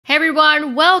Hey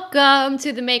everyone, welcome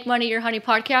to the Make Money Your Honey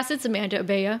podcast. It's Amanda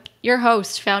Abaya, your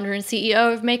host, founder and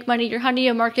CEO of Make Money Your Honey,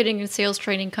 a marketing and sales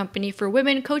training company for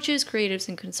women, coaches, creatives,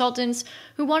 and consultants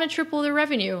who want to triple their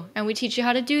revenue. And we teach you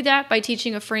how to do that by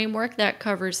teaching a framework that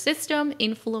covers system,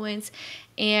 influence,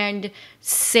 and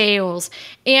sales.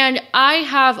 And I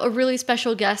have a really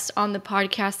special guest on the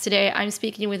podcast today. I'm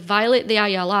speaking with Violette de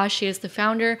Ayala. She is the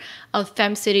founder of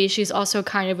FemCity. She's also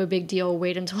kind of a big deal.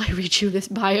 Wait until I read you this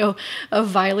bio of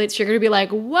Violette's. You're going to be like,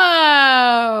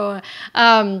 whoa.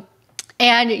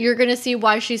 And you're going to see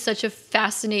why she's such a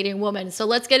fascinating woman. So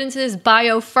let's get into this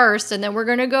bio first, and then we're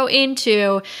going to go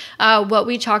into what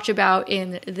we talked about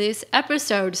in this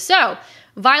episode. So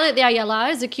Violette de Ayala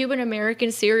is a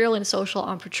Cuban-American serial and social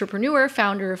entrepreneur,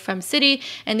 founder of FemCity,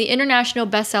 and the international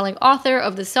best-selling author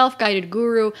of the self-guided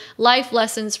guru, Life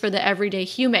Lessons for the Everyday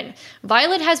Human.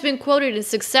 Violette has been quoted in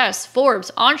Success, Forbes,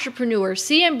 Entrepreneur,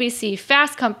 CNBC,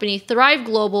 Fast Company, Thrive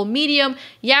Global, Medium,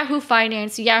 Yahoo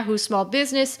Finance, Yahoo Small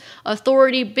Business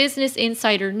Authority, Business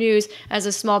Insider News as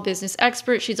a small business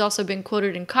expert. She's also been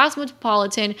quoted in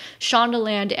Cosmopolitan,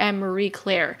 Shondaland, and Marie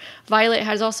Claire. Violette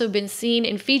has also been seen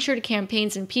in featured campaigns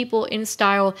and People, In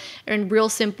Style, and Real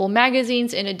Simple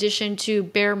magazines, in addition to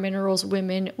Bare Minerals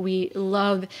Women We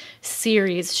Love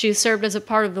series. She served as a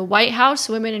part of the White House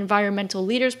Women Environmental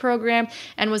Leaders Program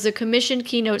and was a commissioned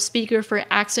keynote speaker for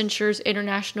Accenture's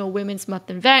International Women's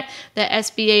Month event, the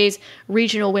SBA's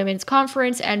Regional Women's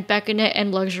Conference, and Beckonet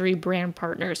and Luxury Brand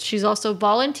Partners. She's also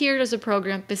volunteered as a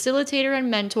program facilitator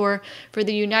and mentor for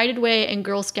the United Way and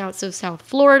Girl Scouts of South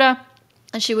Florida.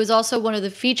 And she was also one of the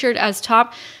featured as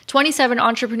top 27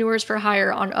 entrepreneurs for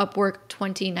hire on Upwork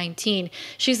 2019.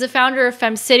 She's the founder of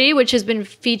FemCity, which has been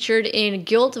featured in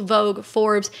Gilt, Vogue,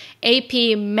 Forbes,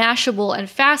 AP, Mashable, and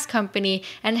Fast Company,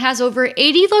 and has over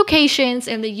 80 locations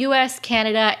in the US,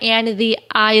 Canada, and the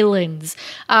islands.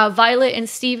 Violet and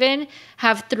Steven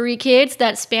have 3 kids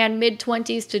that span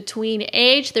mid-20s to tween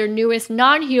age. Their newest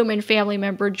non-human family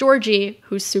member, Georgie,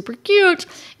 who's super cute,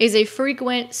 is a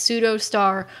frequent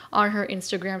pseudo-star on her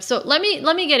Instagram. So let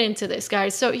me get into this,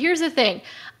 guys. So here's the thing.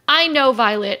 I know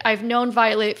Violet. I've known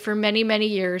Violet for many, many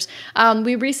years.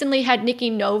 We recently had Nikki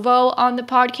Novo on the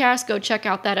podcast. Go check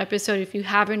out that episode if you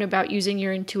haven't, about using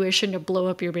your intuition to blow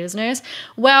up your business.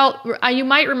 Well, you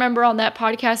might remember on that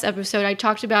podcast episode, I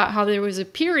talked about how there was a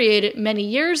period many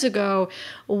years ago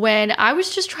when I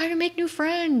was just trying to make new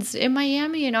friends in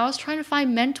Miami, and I was trying to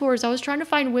find mentors. I was trying to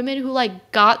find women who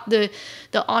got the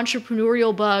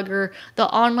entrepreneurial bug, or the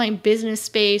online business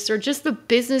space, or just the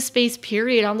business space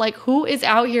period. I'm like, who is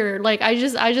out here? I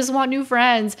just want new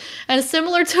friends. And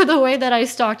similar to the way that I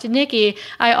stalked Nikki,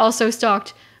 I also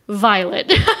stalked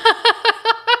Violet.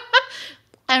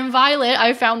 And Violet,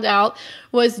 I found out,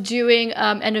 was doing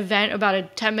an event about a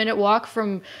 10-minute walk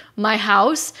from my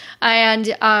house,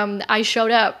 and I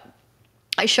showed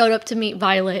up to meet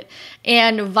Violet,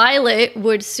 and Violet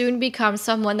would soon become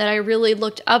someone that I really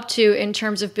looked up to in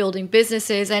terms of building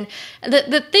businesses. And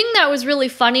the thing that was really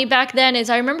funny back then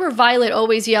is I remember Violet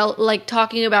always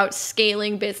talking about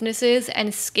scaling businesses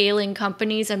and scaling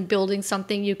companies and building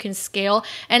something you can scale.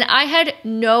 And I had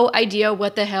no idea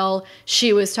what the hell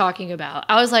she was talking about.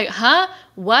 I was like, huh?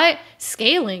 What?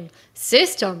 Scaling?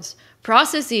 Systems?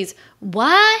 Processes?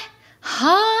 What?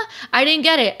 Huh? I didn't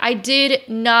get it. I did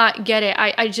not get it.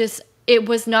 It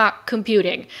was not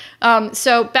computing.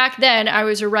 So back then I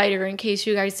was a writer, in case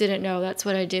you guys didn't know. That's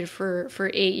what I did for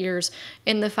 8 years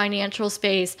in the financial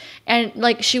space. And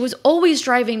she was always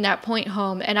driving that point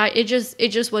home, and it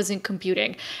just wasn't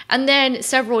computing. And then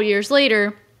several years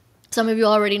later, some of you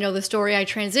already know the story, I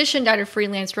transitioned out of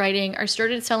freelance writing. I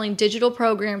started selling digital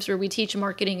programs where we teach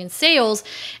marketing and sales,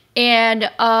 and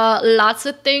lots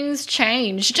of things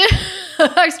changed.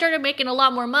 I started making a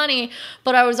lot more money,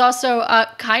 but I was also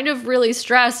kind of really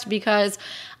stressed because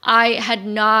I had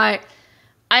not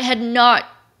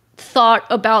thought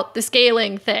about the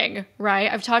scaling thing,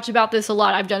 right? I've talked about this a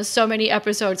lot. I've done so many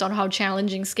episodes on how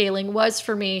challenging scaling was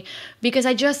for me because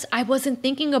I wasn't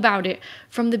thinking about it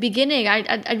from the beginning.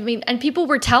 I mean, and people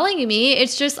were telling me,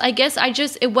 it's just,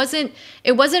 it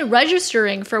wasn't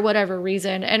registering for whatever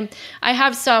reason. And I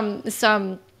have some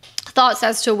thoughts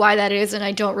as to why that is, and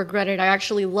I don't regret it. I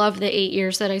actually love the 8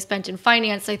 years that I spent in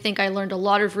finance. I think I learned a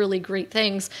lot of really great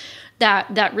things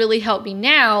that really help me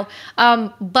now.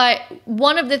 But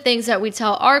one of the things that we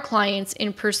tell our clients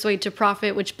in Persuade to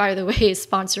Profit, which by the way is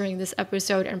sponsoring this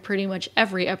episode and pretty much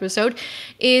every episode,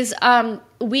 is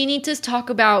we need to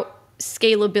talk about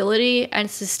scalability and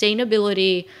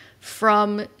sustainability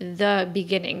from the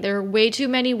beginning. There are way too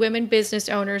many women business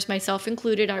owners, myself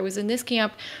included, I was in this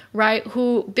camp, right,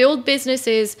 who build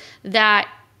businesses that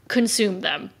consume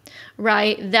them,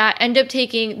 right, that end up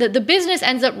taking the business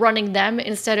ends up running them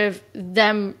instead of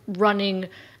them running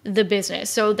the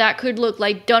business. So that could look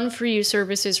like done for you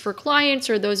services for clients,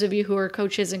 or those of you who are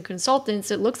coaches and consultants,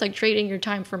 it looks like trading your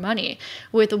time for money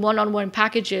with one-on-one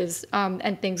packages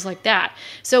and things like that.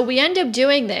 So we end up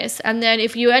doing this. And then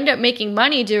if you end up making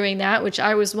money doing that, which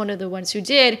I was one of the ones who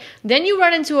did, then you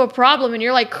run into a problem and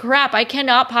you're like, crap, I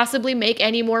cannot possibly make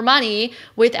any more money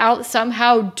without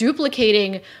somehow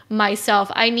duplicating myself.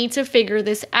 I need to figure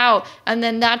this out. And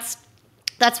then that's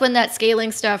when that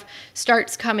scaling stuff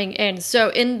starts coming in. So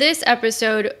in this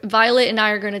episode, Violet and I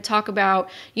are going to talk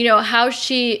about, how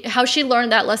she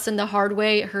learned that lesson the hard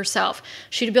way herself.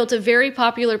 She'd built a very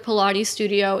popular Pilates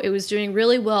studio. It was doing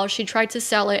really well. She tried to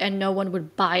sell it and no one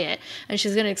would buy it. And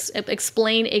she's going to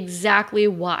explain exactly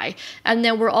why. And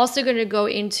then we're also going to go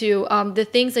into the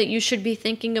things that you should be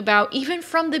thinking about, even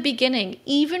from the beginning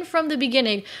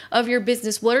of your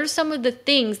business. What are some of the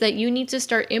things that you need to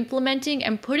start implementing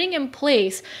and putting in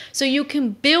place so you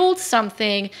can build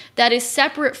something that is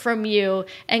separate from you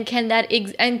and can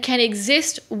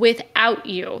exist without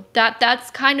you?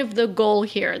 That's kind of the goal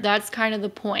here. That's kind of the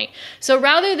point. So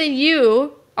rather than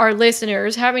you, our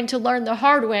listeners, having to learn the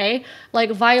hard way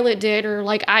like Violet did or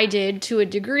like I did to a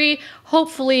degree,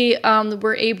 hopefully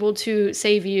we're able to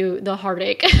save you the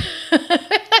heartache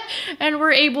and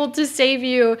we're able to save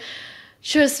you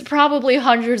just probably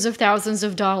hundreds of thousands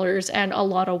of dollars and a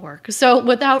lot of work. So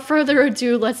without further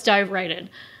ado, let's dive right in.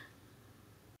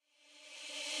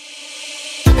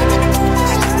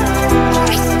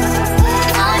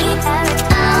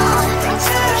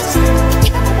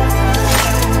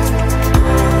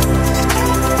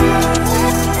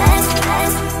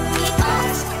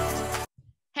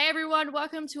 Hey everyone,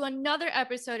 welcome to another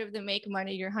episode of the Make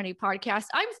Money Your Honey podcast.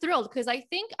 I'm thrilled because I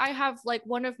think I have like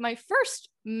one of my first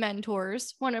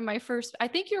mentors, I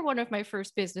think you're one of my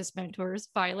first business mentors,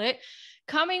 Violet,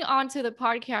 coming onto the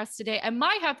podcast today. And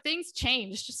my have things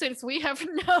changed since we have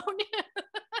known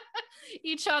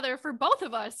each other, for both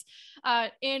of us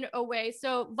in a way.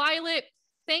 So Violet,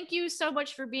 thank you so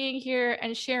much for being here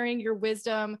and sharing your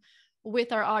wisdom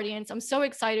with our audience. I'm so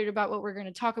excited about what we're going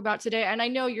to talk about today. And I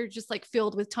know you're just like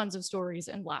filled with tons of stories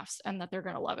and laughs and that they're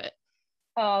going to love it.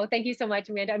 Oh, thank you so much,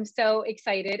 Amanda. I'm so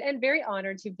excited and very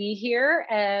honored to be here.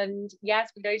 And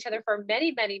yes, we've known each other for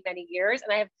many, many, many years.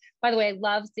 And by the way, I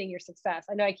love seeing your success.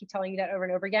 I know I keep telling you that over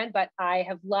and over again, but I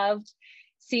have loved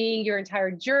seeing your entire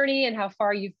journey and how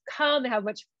far you've come and how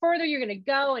much further you're going to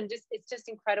go. And it's just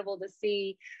incredible to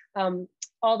see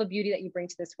all the beauty that you bring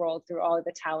to this world through all of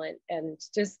the talent, and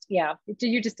just, yeah,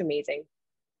 you're just amazing.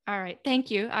 All right.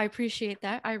 Thank you. I appreciate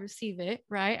that. I receive it.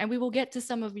 Right. And we will get to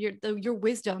some of your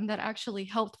wisdom that actually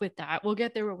helped with that. We'll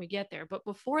get there when we get there. But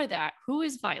before that, who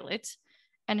is Violet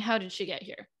and how did she get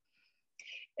here?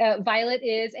 Violet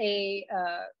is a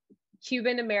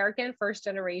Cuban American, first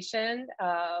generation,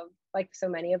 like so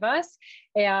many of us,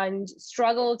 and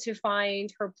struggled to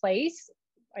find her place.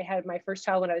 I had my first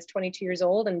child when I was 22 years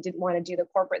old and didn't want to do the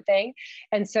corporate thing.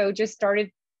 And so just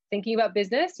started thinking about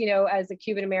business, as a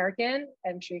Cuban American.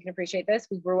 I'm sure you can appreciate this.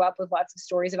 We grew up with lots of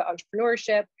stories about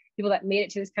entrepreneurship, people that made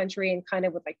it to this country and kind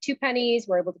of with like 2 pennies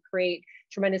were able to create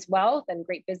tremendous wealth and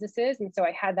great businesses. And so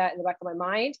I had that in the back of my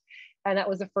mind. And that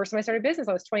was the first time I started business.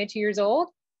 I was 22 years old,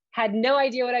 had no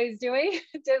idea what I was doing,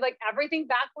 did like everything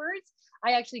backwards.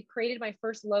 I actually created my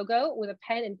first logo with a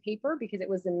pen and paper because it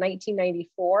was in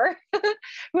 1994. It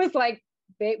was like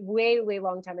way, way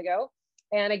long time ago.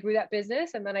 And I grew that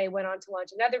business. And then I went on to launch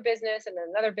another business and then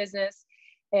another business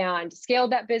and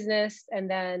scaled that business. And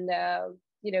then,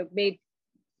 made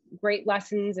great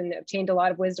lessons and obtained a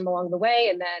lot of wisdom along the way.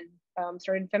 And then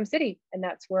started FemCity. And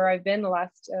that's where I've been the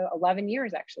last 11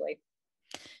 years, actually.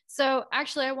 So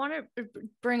actually, I want to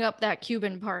bring up that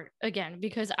Cuban part again,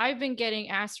 because I've been getting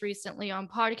asked recently on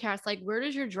podcasts, like, where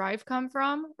does your drive come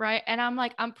from? Right. And I'm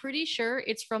like, I'm pretty sure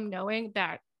it's from knowing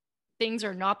that things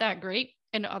are not that great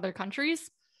in other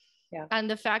countries. Yeah. And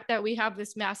the fact that we have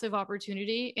this massive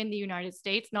opportunity in the United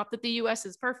States, not that the US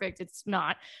is perfect. It's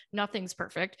not, nothing's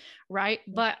perfect. Right.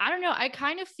 But I don't know. I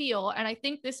kind of feel, and I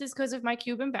think this is because of my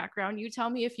Cuban background. You tell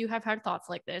me if you have had thoughts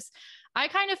like this. I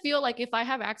kind of feel like if I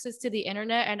have access to the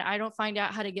internet and I don't find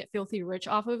out how to get filthy rich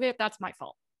off of it, that's my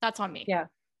fault. That's on me. Yeah.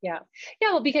 Yeah.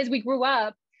 Yeah. Well, because we grew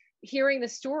up hearing the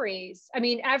stories. I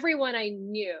mean, everyone I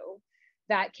knew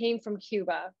that came from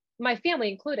Cuba, my family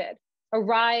included,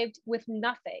 arrived with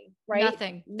nothing, right?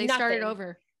 Nothing. They started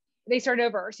over.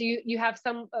 So you have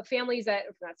some families that,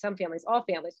 not some families, all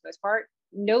families for the most part,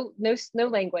 no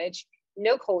language,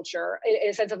 no culture, in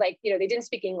a sense of like, they didn't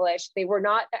speak English. They were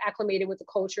not acclimated with the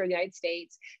culture of the United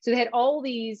States. So they had all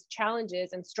these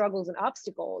challenges and struggles and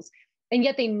obstacles. and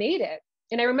yet they made it.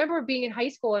 And I remember being in high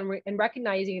school and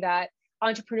recognizing that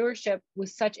entrepreneurship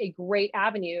was such a great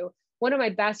avenue. One of my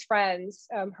best friends,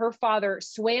 her father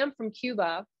swam from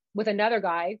Cuba with another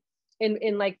guy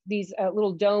in like these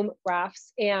little dome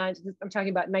rafts. And I'm talking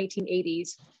about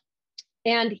 1980s.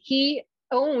 And he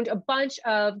owned a bunch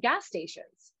of gas stations.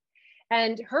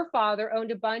 And her father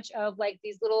owned a bunch of like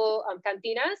these little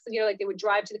cantinas, you know, like they would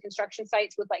drive to the construction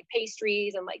sites with like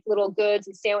pastries and like little goods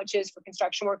and sandwiches for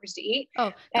construction workers to eat.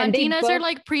 Oh, And cantinas are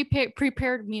like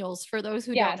prepared meals for those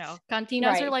who don't yes, know. Cantinas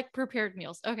right. are like prepared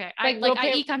meals. Okay. Like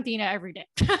I eat cantina every day.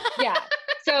 Yeah.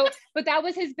 So, but that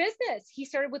was his business. He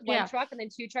started with one Yeah. truck and then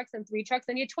 2 trucks and 3 trucks,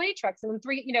 and he had 20 trucks and then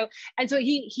 3, you know. And so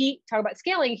he talk about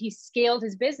scaling, he scaled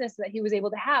his business so that he was able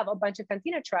to have a bunch of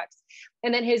cantina trucks.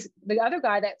 And then the other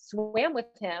guy that swam with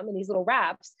him in these little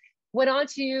rafts went on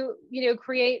to, you know,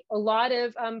 create a lot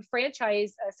of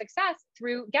franchise success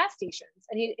through gas stations.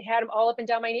 And he had them all up and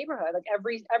down my neighborhood. Like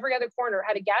every other corner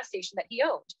had a gas station that he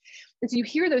owned. And so you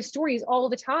hear those stories all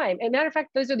the time. And matter of fact,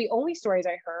 those are the only stories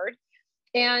I heard.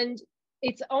 And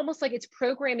it's almost like it's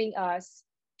programming us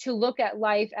to look at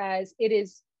life as it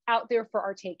is out there for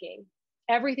our taking.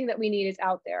 Everything that we need is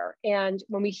out there. And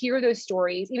when we hear those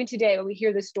stories, even today, when we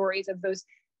hear the stories of those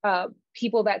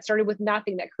people that started with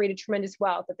nothing, that created tremendous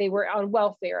wealth, that they were on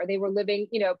welfare, they were living,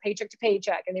 you know, paycheck to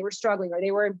paycheck, and they were struggling, or they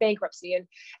were in bankruptcy,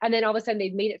 and then all of a sudden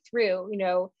they've made it through, you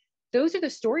know, those are the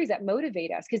stories that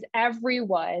motivate us, because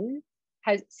everyone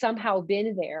has somehow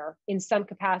been there in some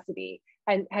capacity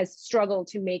and has struggled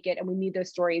to make it. And we need those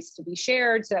stories to be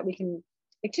shared so that we can,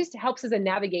 it just helps as a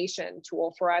navigation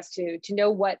tool for us to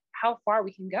know how far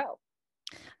we can go.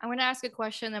 I'm going to ask a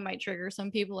question that might trigger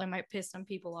some people and might piss some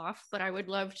people off, but I would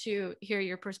love to hear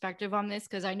your perspective on this,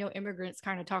 because I know immigrants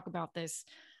kind of talk about this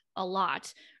a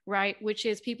lot, right? Which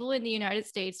is people in the United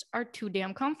States are too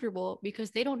damn comfortable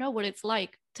because they don't know what it's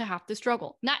like to have to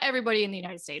struggle. Not everybody in the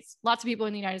United States. Lots of people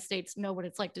in the United States know what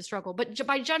it's like to struggle, but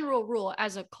by general rule,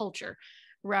 as a culture,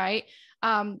 right?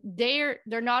 They're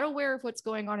not aware of what's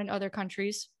going on in other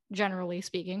countries, generally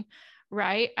speaking,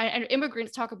 right? And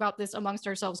immigrants talk about this amongst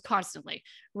ourselves constantly,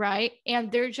 right? And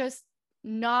they're just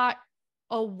not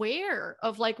aware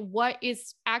of like what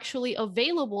is actually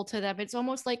available to them. It's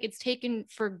almost like it's taken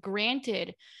for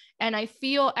granted. And I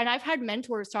feel, and I've had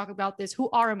mentors talk about this who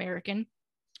are American,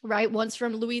 right? One's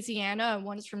from Louisiana and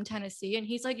one's from Tennessee. And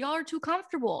he's like, y'all are too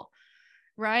comfortable,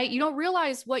 right? You don't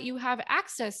realize what you have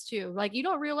access to. Like, you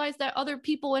don't realize that other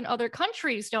people in other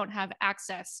countries don't have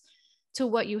access to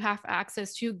what you have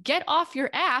access to. Get off your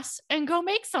ass and go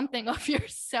make something of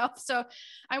yourself. So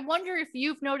I wonder if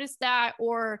you've noticed that,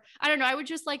 or I don't know, I would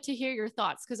just like to hear your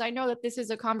thoughts, because I know that this is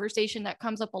a conversation that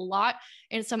comes up a lot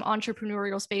in some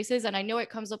entrepreneurial spaces. And I know it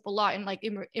comes up a lot in like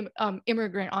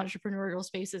immigrant entrepreneurial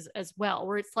spaces as well,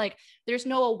 where it's like, there's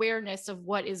no awareness of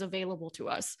what is available to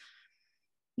us.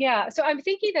 Yeah. So I'm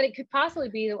thinking that it could possibly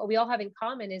be that what we all have in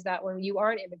common is that when you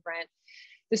are an immigrant,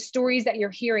 the stories that you're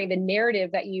hearing, the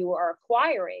narrative that you are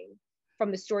acquiring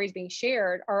from the stories being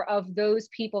shared are of those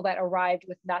people that arrived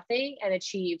with nothing and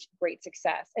achieved great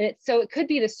success. And so it could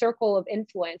be the circle of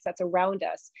influence that's around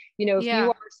us. You know, if you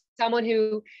are someone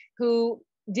who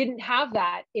didn't have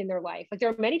that in their life, like there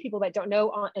are many people that don't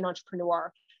know an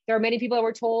entrepreneur. There are many people that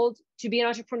were told to be an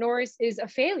entrepreneur is a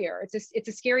failure. It's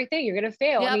a scary thing. You're going to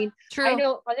fail. Yep, I mean, true. I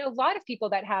know a lot of people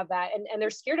that have that, and they're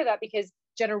scared of that because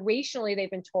generationally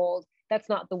they've been told that's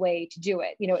not the way to do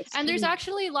it. You know, and there's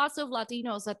actually lots of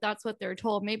Latinos that's what they're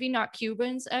told. Maybe not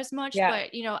Cubans as much,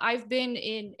 but you know, I've been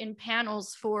in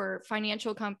panels for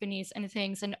financial companies and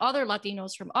things, and other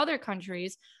Latinos from other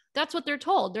countries. That's what they're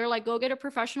told. They're like, go get a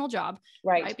professional job,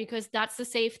 right? Because that's the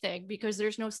safe thing, because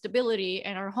there's no stability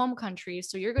in our home countries.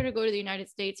 So you're going to go to the United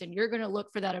States and you're going to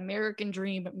look for that American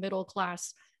dream, middle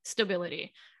class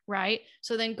stability, right?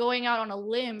 So then going out on a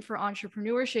limb for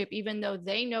entrepreneurship, even though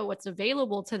they know what's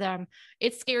available to them,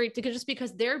 it's scary just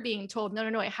because they're being told, no,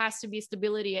 it has to be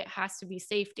stability. It has to be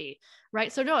safety,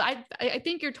 right? So no, I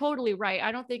think you're totally right.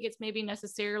 I don't think it's maybe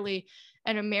necessarily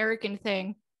an American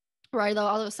thing, right?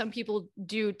 Although some people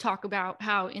do talk about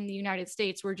how in the United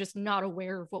States, we're just not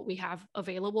aware of what we have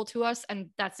available to us. And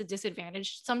that's a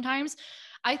disadvantage sometimes.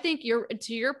 I think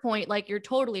to your point, like you're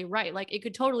totally right. Like it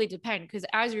could totally depend, because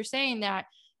as you're saying that,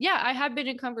 yeah, I have been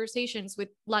in conversations with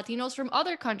Latinos from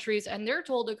other countries and they're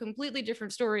told a completely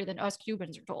different story than us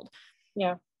Cubans are told.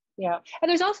 Yeah. Yeah. And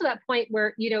there's also that point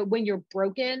where, you know, when you're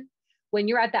broken, when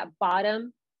you're at that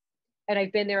bottom, and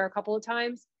I've been there a couple of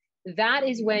times, that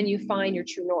is when you find your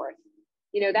true north.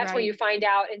 You know, that's when you find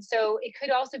out. And so it could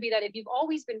also be that if you've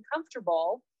always been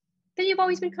comfortable, then you've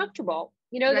always been comfortable.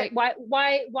 You know, that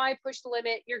why push the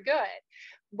limit? You're good.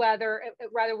 rather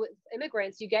with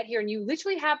immigrants, you get here and you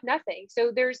literally have nothing.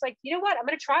 So there's like, you know what, I'm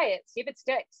going to try it, see if it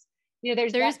sticks. You know,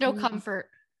 There is no comfort.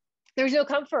 There's no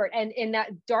comfort. And in that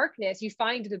darkness, you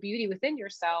find the beauty within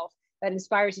yourself that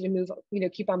inspires you to move, you know,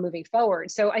 keep on moving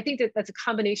forward. So I think that that's a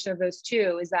combination of those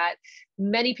two, is that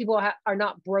many people are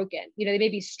not broken. You know, they may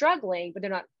be struggling, but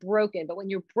they're not broken. But when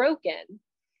you're broken,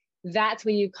 that's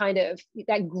when you kind of,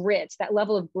 that grit, that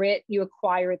level of grit, you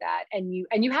acquire that, and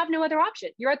you have no other option.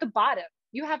 You're at the bottom.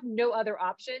 You have no other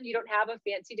option. You don't have a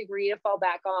fancy degree to fall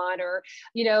back on, or,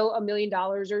 you know, $1 million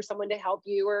or someone to help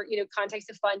you, or, you know, contacts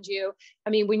to fund you. I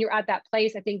mean, when you're at that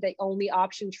place, I think the only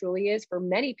option truly is, for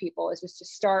many people, is just to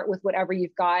start with whatever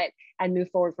you've got and move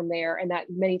forward from there. And that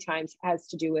many times has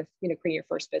to do with, you know, creating your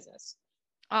first business.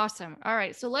 Awesome. All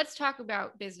right. So let's talk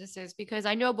about businesses, because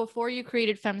I know before you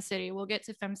created FemCity, we'll get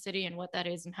to FemCity and what that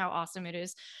is and how awesome it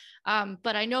is.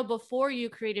 But I know before you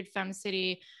created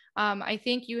FemCity, I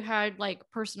think you had like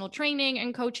personal training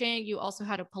and coaching. You also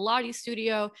had a Pilates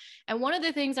studio. And one of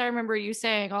the things I remember you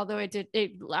saying, although it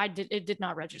did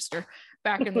not register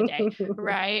back in the day,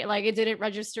 right? Like it didn't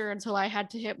register until I had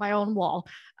to hit my own wall,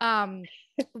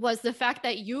 was the fact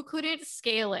that you couldn't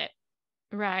scale it.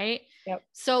 Right. Yep.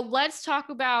 So let's talk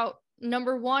about,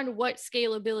 number one, what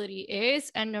scalability is,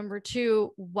 and number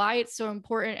two, why it's so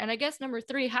important. And I guess number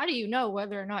three, how do you know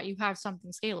whether or not you have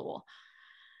something scalable?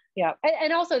 Yeah.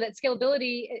 And also that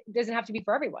scalability doesn't have to be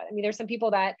for everyone. I mean, there's some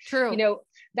people that, True. You know,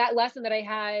 that lesson that I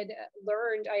had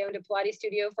learned, I owned a Pilates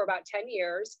studio for about 10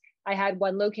 years. I had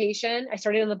one location. I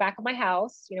started in the back of my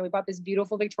house. You know, we bought this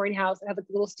beautiful Victorian house that had a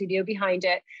little studio behind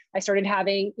it. I started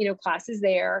having, you know, classes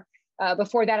there.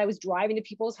 Before that, I was driving to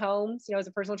people's homes, you know, as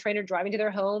a personal trainer, driving to their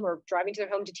home or driving to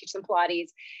their home to teach them Pilates.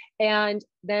 And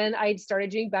then I started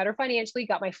doing better financially,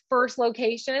 got my first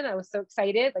location. I was so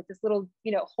excited, like this little,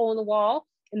 you know, hole in the wall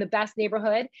in the best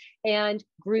neighborhood, and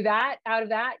grew that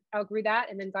outgrew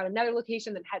that, and then got another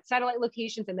location that had satellite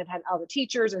locations and then had other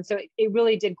teachers. And so it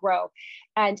really did grow,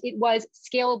 and it was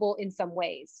scalable in some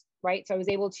ways, right? So I was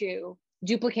able to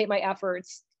duplicate my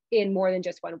efforts in more than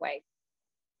just one way.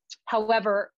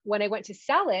 However, when I went to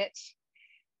sell it,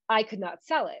 I could not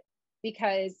sell it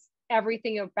because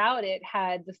everything about it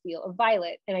had the feel of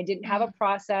Violet, and I didn't have a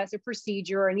process or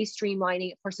procedure or any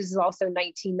streamlining. Of course, this is also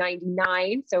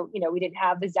 1999. So, you know, we didn't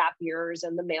have the Zapiers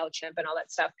and the MailChimp and all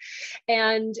that stuff.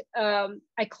 And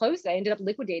I closed it. I ended up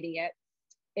liquidating it.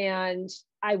 And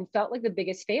I felt like the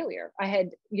biggest failure. I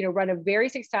had, you know, run a very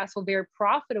successful, very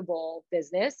profitable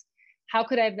business. How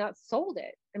could I have not sold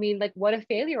it? I mean, like, what a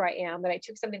failure I am that I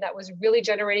took something that was really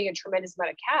generating a tremendous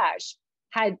amount of cash,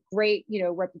 had great, you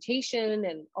know, reputation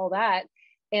and all that.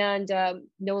 And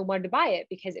no one wanted to buy it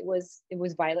because it was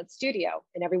Violet's studio,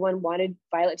 and everyone wanted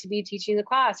Violet to be teaching the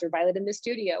class, or Violet in the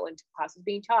studio and class was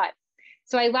being taught.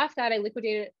 So I left that, I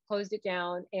liquidated it, closed it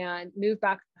down, and moved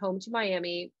back home to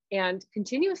Miami, and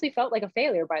continuously felt like a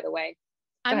failure, by the way.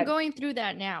 I'm going through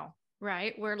that now.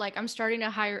 Right. Where like I'm starting to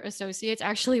hire associates.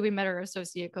 Actually, we met our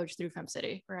associate coach through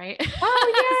FemCity. Right.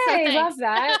 Oh, yay. So love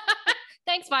that.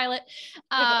 Thanks, Violet.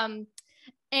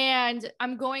 And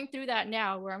I'm going through that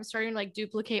now, where I'm starting to like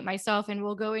duplicate myself, and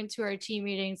we'll go into our team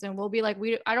meetings and we'll be like,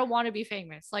 I don't want to be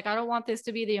famous. Like, I don't want this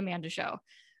to be the Amanda show.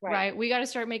 Right. We got to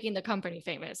start making the company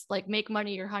famous, like Make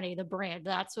Money Your Honey, the brand.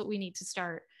 That's what we need to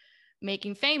start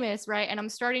making famous. Right. And I'm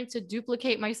starting to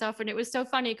duplicate myself. And it was so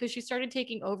funny because she started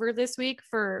taking over this week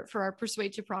for our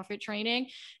Persuade to Profit training.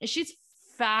 And she's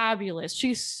fabulous.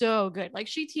 She's so good. Like,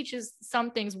 she teaches some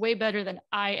things way better than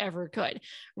I ever could.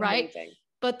 Right. Amazing.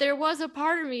 But there was a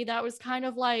part of me that was kind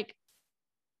of like,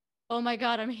 oh my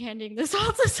God, I'm handing this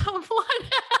off to someone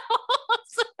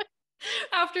else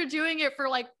after doing it for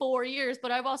like 4 years.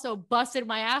 But I've also busted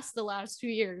my ass the last 2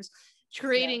 years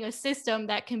creating a system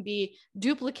that can be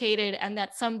duplicated and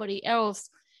that somebody else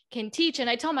can teach. And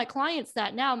I tell my clients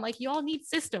that now. I'm like, y'all need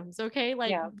systems. Okay.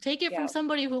 Like, take it from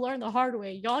somebody who learned the hard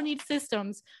way. Y'all need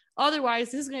systems.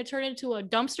 Otherwise, this is going to turn into a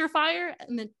dumpster fire.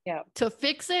 And then to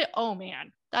fix it, oh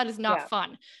man, that is not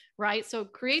fun. Right. So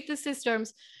create the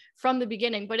systems from the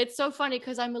beginning. But it's so funny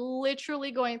because I'm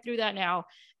literally going through that now.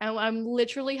 And I'm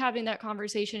literally having that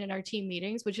conversation in our team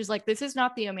meetings, which is like, this is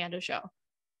not the Amanda show.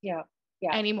 Yeah.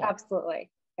 Anymore.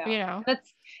 Absolutely. Yeah. You know,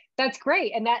 that's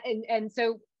great. And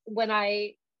so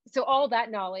so all that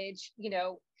knowledge, you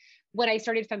know, when I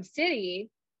started FemCity,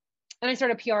 and I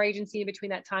started a PR agency in between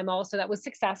that time also, that was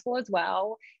successful as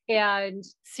well. And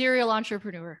serial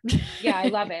entrepreneur. Yeah, I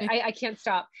love it. I can't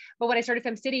stop. But when I started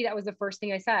FemCity, that was the first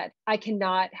thing I said. I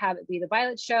cannot have it be the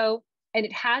Violet show. And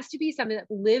it has to be something that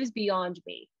lives beyond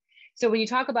me. So when you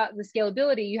talk about the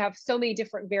scalability, you have so many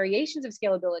different variations of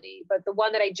scalability, but the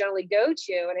one that I generally go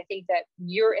to, and I think that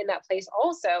you're in that place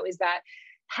also, is that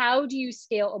how do you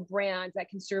scale a brand that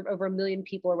can serve over 1 million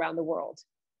people around the world?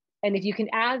 And if you can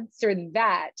answer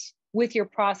that with your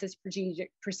process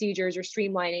procedures or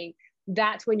streamlining,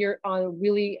 that's when you're on a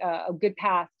really a good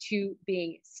path to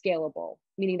being scalable,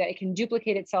 meaning that it can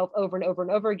duplicate itself over and over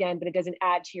and over again, but it doesn't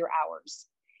add to your hours.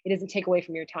 It doesn't take away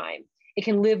from your time. It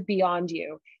can live beyond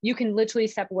you. You can literally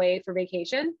step away for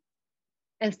vacation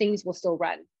and things will still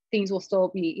run. Things will still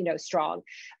be, strong.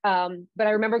 But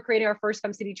I remember creating our first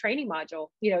FemCity training module,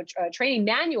 training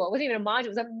manual. It wasn't even a module, it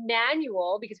was a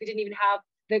manual because we didn't even have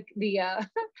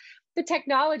the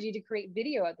technology to create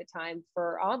video at the time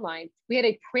for online. We had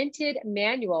a printed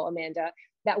manual, Amanda,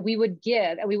 that we would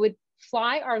give, and we would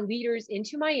fly our leaders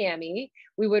into Miami.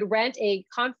 We would rent a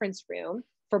conference room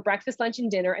for breakfast, lunch,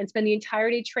 and dinner, and spend the entire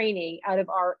day training out of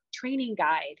our training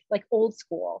guide, like old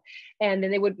school. And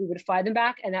then we would fly them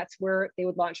back, and that's where they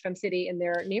would launch FemCity in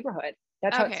their neighborhood.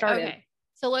 That's how it started. Okay.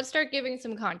 So let's start giving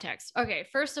some context. Okay,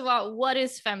 first of all, what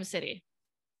is FemCity?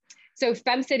 So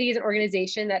FemCity is an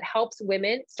organization that helps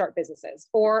women start businesses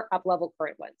or up-level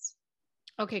current ones.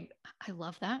 Okay, I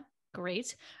love that.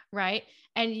 Great. Right.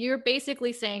 And you're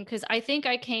basically saying, because I think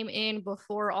I came in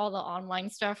before all the online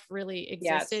stuff really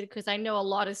existed, because I know a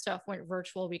lot of stuff went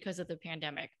virtual because of the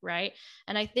pandemic. Right.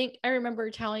 And I think I remember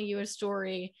telling you a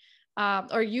story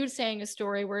or you saying a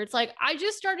story where it's like, I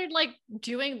just started like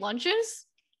doing lunches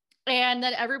and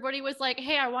then everybody was like,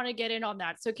 hey, I want to get in on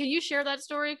that. So can you share that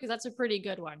story? Because that's a pretty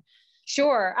good one.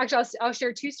 Sure. Actually, I'll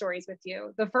share 2 stories with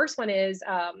you. The first one is,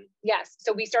 yes.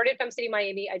 So we started FemCity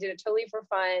Miami. I did it totally for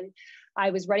fun. I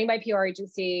was running my PR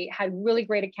agency, had really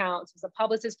great accounts, was a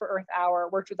publicist for Earth Hour,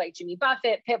 worked with like Jimmy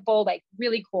Buffett, Pitbull, like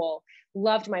really cool.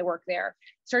 Loved my work there.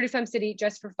 Started FemCity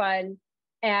just for fun.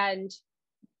 And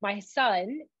my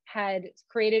son had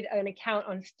created an account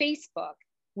on Facebook,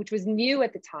 which was new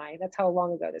at the time. That's how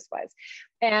long ago this was.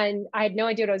 And I had no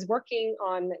idea what I was working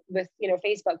on with,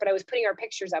 Facebook, but I was putting our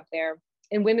pictures up there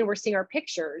and women were seeing our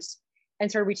pictures and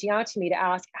started reaching out to me to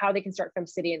ask how they can start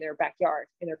FemCity in their backyard,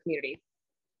 in their community.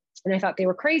 And I thought they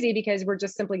were crazy because we're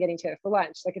just simply getting together for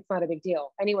lunch. Like, it's not a big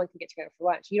deal. Anyone can get together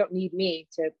for lunch. You don't need me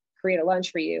to create a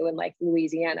lunch for you in like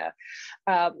Louisiana.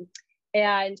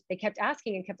 And they kept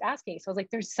asking and kept asking. So I was like,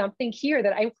 there's something here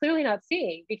that I'm clearly not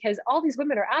seeing because all these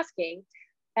women are asking.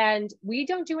 And we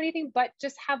don't do anything but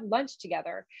just have lunch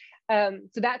together. So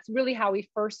that's really how we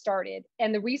first started.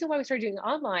 And the reason why we started doing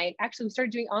online, actually, we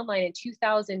started doing online in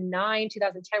 2009,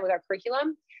 2010 with our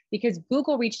curriculum, because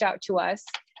Google reached out to us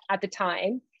at the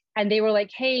time. And they were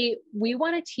like, hey, we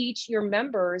want to teach your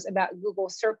members about Google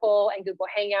Circle and Google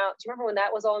Hangout. Do you remember when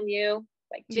that was all new?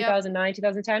 Like 2009,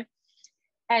 2010?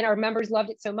 And our members loved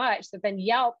it so much that then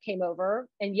Yelp came over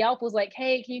and Yelp was like,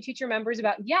 hey, can you teach your members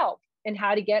about Yelp and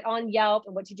how to get on Yelp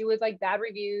and what to do with like bad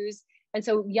reviews? And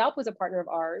so Yelp was a partner of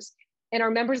ours and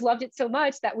our members loved it so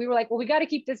much that we were like, well, we got to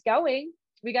keep this going.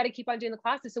 We got to keep on doing the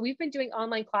classes. So we've been doing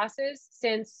online classes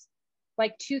since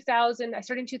like 2000. I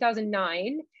started in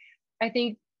 2009. I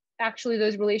think actually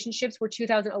those relationships were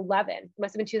 2011. It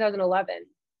must have been 2011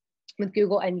 with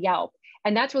Google and Yelp.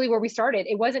 And that's really where we started.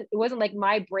 It wasn't like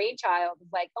my brainchild was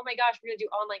like, oh my gosh, we're gonna do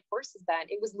online courses then.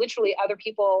 It was literally other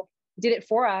people did it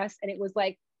for us. And it was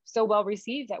like so well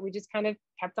received that we just kind of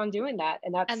kept on doing that.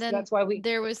 And that's why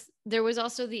there was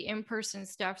also the in-person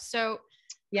stuff. So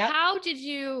yeah. How did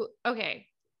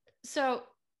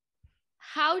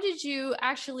you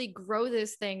actually grow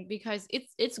this thing? Because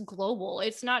it's global.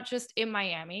 It's not just in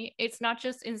Miami. It's not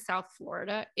just in South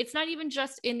Florida. It's not even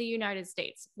just in the United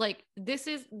States. Like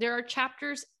there are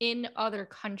chapters in other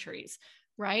countries,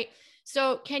 right?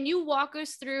 So can you walk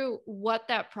us through what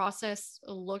that process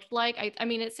looked like? I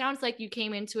mean, it sounds like you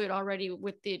came into it already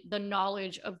with the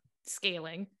knowledge of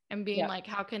scaling and being like,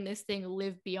 how can this thing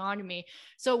live beyond me?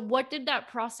 So what did that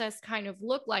process kind of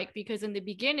look like? Because in the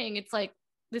beginning, it's like,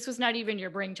 this was not even your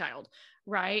brainchild,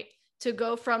 right? To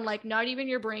go from like not even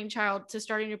your brainchild to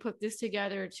starting to put this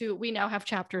together to we now have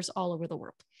chapters all over the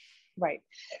world. Right.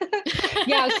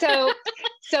 Yeah. So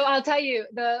I'll tell you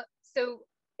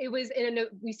it was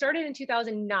we started in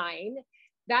 2009.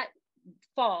 That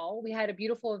fall, we had a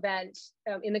beautiful event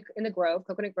in the Grove,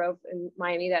 Coconut Grove in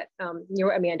Miami that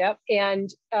near Amanda.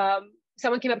 And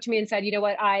someone came up to me and said, you know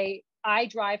what, I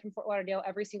drive from Fort Lauderdale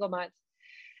every single month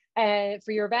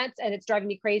for your events, and it's driving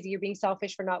me crazy. You're being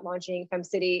selfish for not launching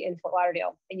FemCity in Fort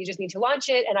Lauderdale, and you just need to launch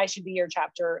it, and I should be your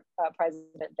chapter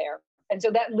president there. And so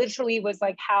that literally was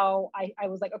like how I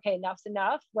was like, okay, enough's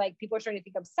enough. Like, people are starting to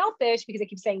think I'm selfish because I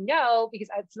keep saying no, because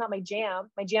it's not my jam.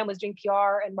 My jam was doing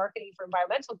PR and marketing for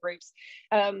environmental groups.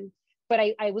 But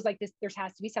I was like, there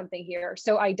has to be something here.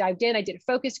 So I dived in, I did a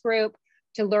focus group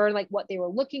to learn like what they were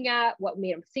looking at, what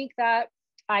made them think that.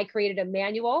 I created a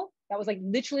manual That was like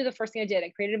literally the first thing I did. I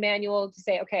created a manual to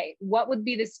say, okay, what would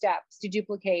be the steps to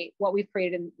duplicate what we've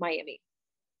created in Miami?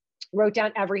 Wrote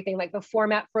down everything, like the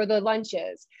format for the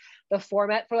lunches, the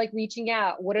format for like reaching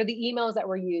out. What are the emails that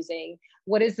we're using?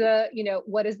 What is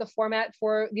the format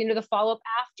for, the follow-up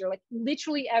after? Like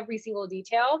literally every single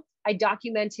detail. I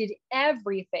documented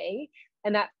everything.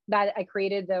 And that I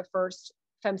created the first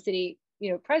FemCity,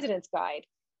 President's Guide,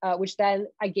 which then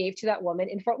I gave to that woman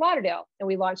in Fort Lauderdale. And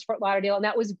we launched Fort Lauderdale, and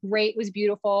that was great. It was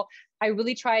beautiful. I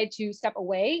really tried to step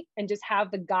away and just have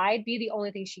the guide be the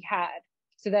only thing she had,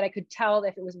 so that I could tell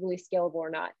if it was really scalable or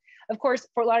not. Of course,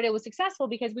 Fort Lauderdale was successful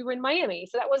because we were in Miami.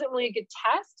 So that wasn't really a good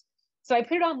test. So I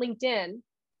put it on LinkedIn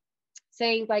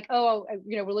saying like, oh,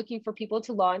 we're looking for people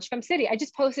to launch FemCity. I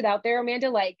just posted out there,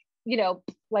 Amanda, like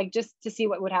just to see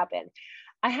what would happen.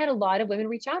 I had a lot of women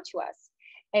reach out to us.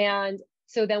 And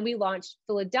so then we launched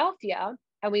Philadelphia,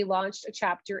 and we launched a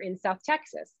chapter in South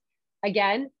Texas.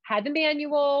 Again, had the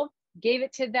manual, gave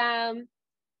it to them,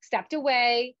 stepped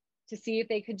away to see if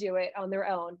they could do it on their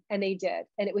own. And they did.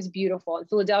 And it was beautiful. And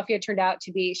Philadelphia turned out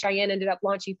to be, Cheyenne ended up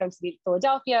launching FemCity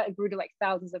Philadelphia. It grew to like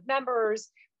thousands of members.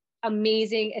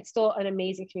 Amazing. It's still an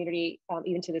amazing community,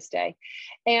 even to this day.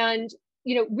 And,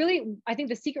 really, I think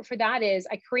the secret for that is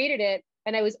I created it,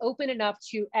 and I was open enough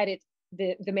to edit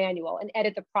the manual and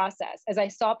edit the process as I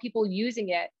saw people using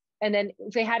it. And then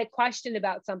if they had a question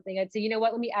about something, I'd say, you know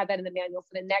what, let me add that in the manual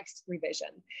for the next revision.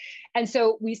 And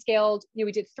so we scaled, we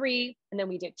did 3, and then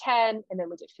we did 10, and then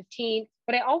we did 15.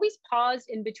 But I always paused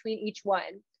in between each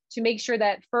one to make sure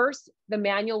that first, the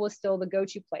manual was still the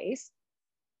go-to place,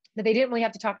 that they didn't really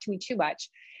have to talk to me too much.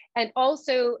 And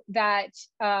also that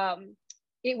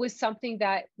it was something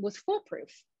that was foolproof.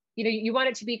 You want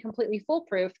it to be completely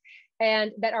foolproof,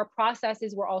 and that our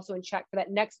processes were also in check for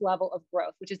that next level of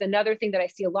growth, which is another thing that I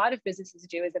see a lot of businesses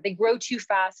do, is that they grow too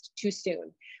fast, too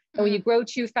soon. And when you grow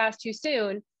too fast, too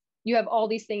soon, you have all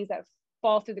these things that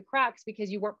fall through the cracks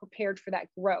because you weren't prepared for that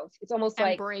growth. It's almost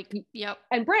like break. Yep.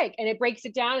 And break, and it breaks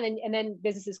it down, and then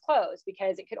businesses close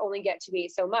because it could only get to be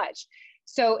so much.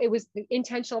 So it was the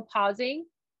intentional pausing,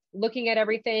 looking at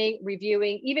everything,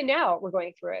 reviewing. Even now we're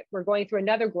going through it. We're going through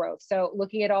another growth. So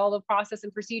looking at all the process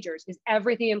and procedures. Is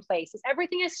everything in place? Is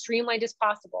everything as streamlined as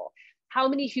possible? How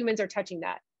many humans are touching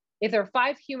that? If there are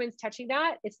 5 humans touching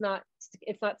that, it's not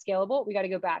scalable. We got to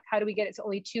go back. How do we get it so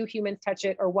only 2 humans touch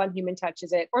it, or 1 human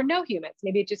touches it, or no humans?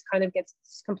 Maybe it just kind of gets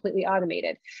completely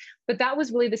automated. But that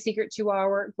was really the secret to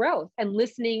our growth, and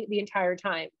listening the entire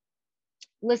time,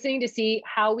 listening to see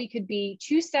how we could be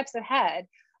 2 steps ahead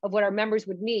of what our members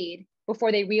would need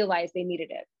before they realized they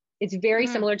needed it. It's very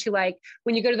similar to like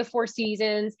when you go to the 4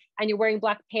 Seasons and you're wearing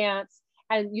black pants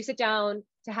and you sit down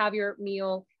to have your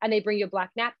meal and they bring you a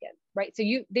black napkin, right? So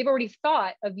they've already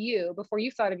thought of you before you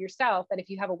thought of yourself, that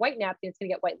if you have a white napkin, it's going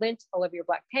to get white lint all over your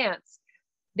black pants.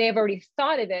 They have already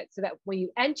thought of it so that when you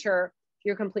enter,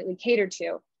 you're completely catered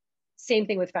to. Same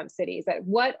thing with FemCity, is that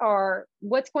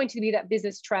what's going to be that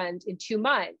business trend in 2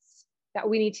 months that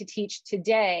we need to teach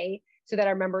today, so that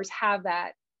our members have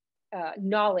that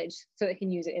knowledge so they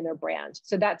can use it in their brand.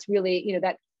 So that's really,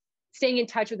 that staying in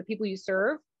touch with the people you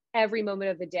serve every moment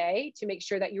of the day to make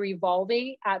sure that you're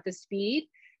evolving at the speed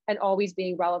and always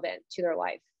being relevant to their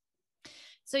life.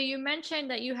 So you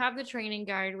mentioned that you have the training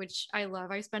guide, which I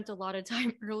love. I spent a lot of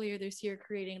time earlier this year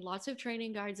creating lots of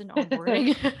training guides and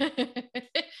onboarding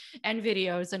and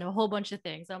videos and a whole bunch of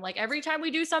things. I'm like, every time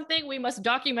we do something, we must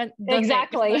document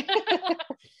exactly.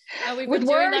 And we've with been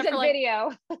doing words that for and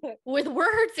video. With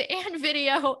words and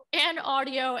video and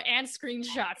audio and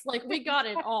screenshots. Like, we got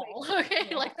it all. Okay.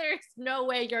 Yeah. Like, there's no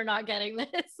way you're not getting this.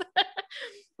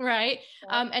 Right.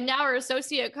 Yeah. And now our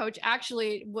associate coach,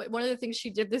 actually, one of the things she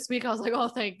did this week, I was like, oh,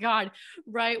 thank God.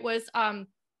 Right. Was, I've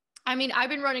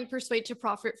been running Persuade to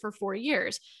Profit for 4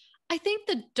 years. I think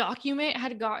the document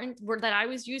that I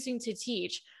was using to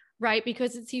teach, right,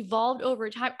 because it's evolved over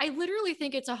time. I literally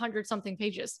think it's 100 something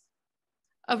pages.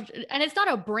 And it's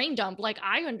not a brain dump. Like,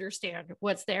 I understand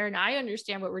what's there and I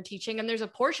understand what we're teaching. And there's a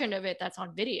portion of it that's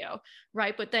on video,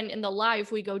 right? But then in the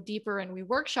live, we go deeper and we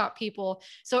workshop people.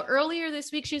 So earlier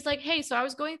this week, she's like, hey, so I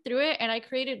was going through it and I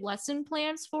created lesson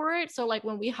plans for it. So like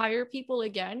when we hire people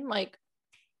again, like,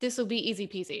 this will be easy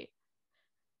peasy.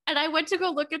 And I went to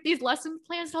go look at these lesson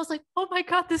plans and I was like, oh my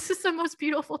God, this is the most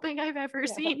beautiful thing I've ever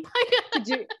seen.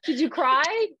 Did you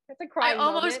cry? That's a cry. I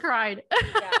almost cried.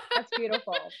 Yeah, that's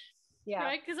beautiful. Yeah.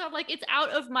 Right. Because I'm like, it's out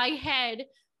of my head.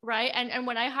 Right. And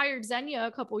when I hired Xenia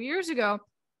a couple years ago,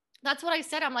 that's what I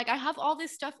said. I'm like, I have all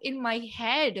this stuff in my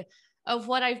head of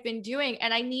what I've been doing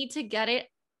and I need to get it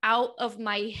out of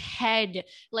my head.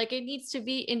 Like it needs to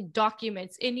be in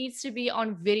documents. It needs to be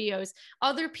on videos.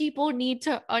 Other people need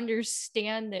to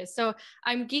understand this. So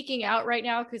I'm geeking out right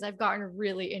now because I've gotten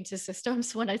really into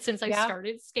systems since I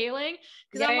started scaling.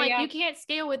 Because I'm like, you can't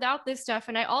scale without this stuff.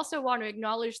 And I also want to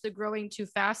acknowledge the growing too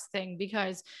fast thing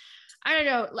because I don't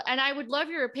know. And I would love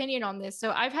your opinion on this.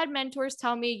 So I've had mentors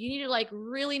tell me you need to like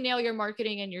really nail your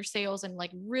marketing and your sales and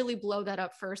like really blow that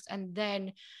up first. And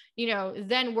then,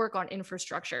 then work on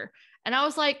infrastructure. And I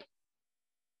was like,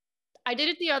 I did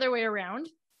it the other way around.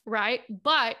 Right.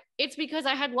 But it's because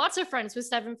I had lots of friends with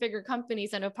 7-figure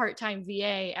companies and a part-time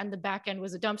VA and the back end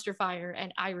was a dumpster fire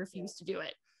and I refused to do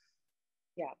it.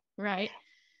 Yeah. Right.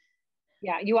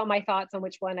 Yeah. You want my thoughts on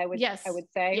which one I would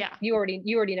say? Yeah. You already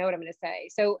know what I'm going to say.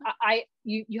 So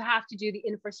you have to do the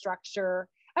infrastructure.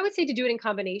 I would say to do it in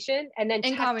combination and then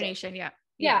in combination.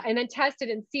 Yeah. And then test it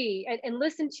and see and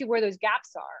listen to where those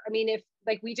gaps are. I mean, if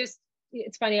like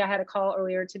it's funny, I had a call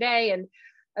earlier today and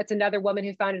that's another woman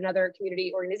who found another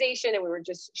community organization and we were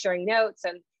just sharing notes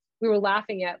and we were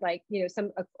laughing at like,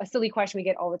 a silly question we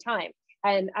get all the time.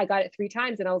 And I got it 3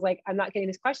 times and I was like, I'm not getting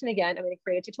this question again. I'm going to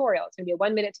create a tutorial. It's going to be a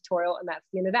 1-minute tutorial and that's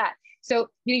the end of that. So,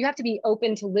 you have to be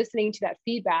open to listening to that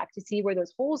feedback to see where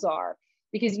those holes are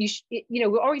because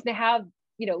we're always going to have,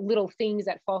 little things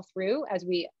that fall through as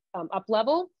we up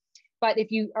level. But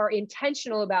if you are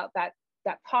intentional about that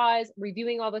pause,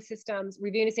 reviewing all the systems,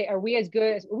 reviewing to say, are we as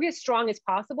strong as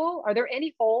possible? Are there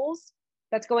any holes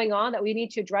that's going on that we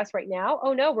need to address right now?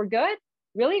 Oh no, we're good.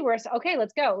 Really? Okay,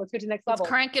 let's go. Let's go to the next level. Let's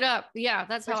crank it up. Yeah,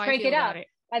 that's how I feel about it.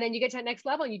 And then you get to that next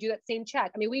level and you do that same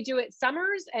check. I mean, we do it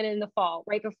summers and in the fall,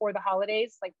 right before the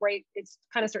holidays, it's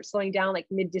kind of starts slowing down like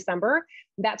mid-December.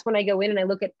 That's when I go in and I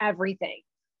look at everything.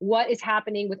 What is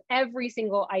happening with every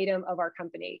single item of our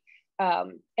company?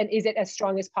 And is it as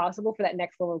strong as possible for that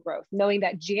next level of growth? Knowing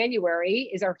that January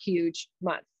is our huge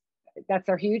month. That's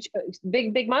our huge,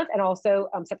 big month. And also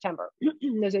September.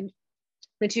 Those are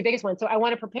the 2 biggest ones. So I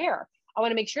want to prepare. I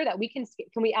want to make sure that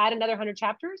can we add another 100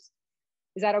 chapters?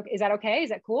 Is that okay? Is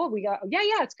that cool? Yeah,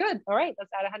 it's good. All right,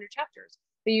 let's add 100 chapters.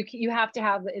 But you have to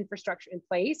have the infrastructure in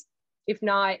place. If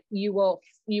not, you will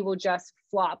just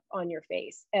flop on your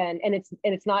face and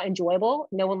it's not enjoyable.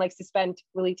 No one likes to spend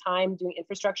really time doing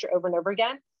infrastructure over and over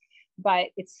again, but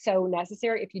it's so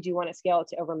necessary if you do want to scale it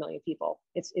to over 1 million people.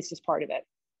 It's just part of it.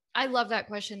 I love that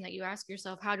question that you ask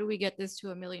yourself. How do we get this to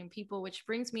 1 million people? Which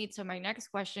brings me to my next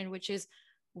question, which is,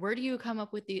 where do you come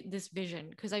up with this vision?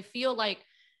 Because I feel like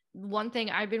one thing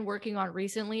I've been working on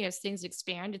recently as things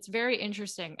expand, it's very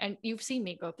interesting. And you've seen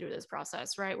me go through this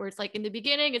process, right? Where it's like in the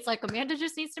beginning, it's like Amanda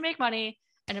just needs to make money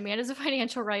and Amanda's a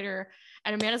financial writer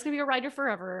and Amanda's going to be a writer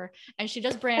forever. And she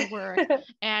does brand work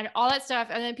and all that stuff.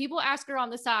 And then people ask her on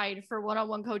the side for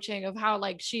one-on-one coaching of how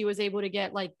like she was able to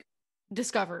get like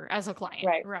Discover as a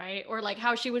client, right? Or like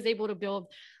how she was able to build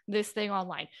this thing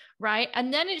online, right?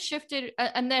 And then it shifted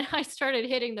and then I started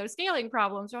hitting those scaling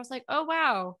problems. So I was like, oh,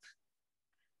 wow,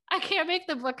 I can't make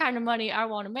the kind of money I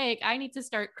want to make. I need to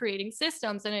start creating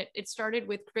systems. And it started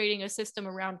with creating a system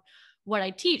around what I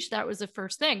teach. That was the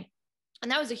first thing.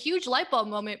 And that was a huge light bulb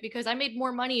moment because I made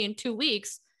more money in 2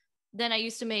 weeks than I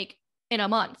used to make in a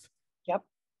month. Yep.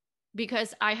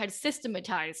 Because I had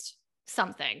systematized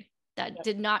something that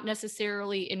did not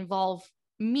necessarily involve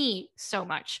me so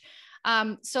much.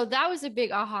 So that was a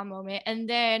big aha moment. And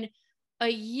then a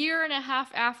year and a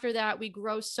half after that, we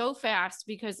grow so fast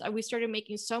because we started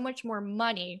making so much more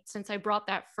money since I brought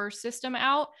that first system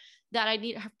out that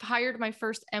I hired my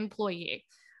first employee,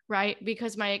 right?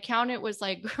 Because my accountant was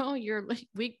like, girl,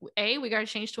 we got to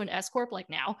change to an S Corp like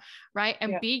now, right?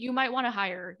 And B, you might want to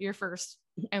hire your first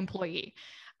employee.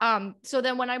 So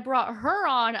then when I brought her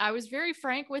on, I was very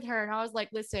frank with her and I was like,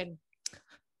 listen,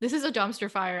 this is a dumpster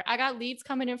fire. I got leads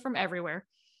coming in from everywhere,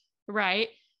 right?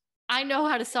 I know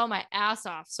how to sell my ass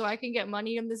off so I can get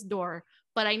money in this door,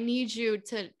 but I need you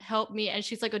to help me. And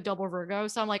she's like a double Virgo.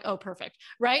 So I'm like, oh, perfect.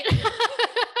 Right.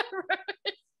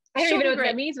 I don't even know what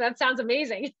that means, but that sounds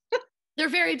amazing. They're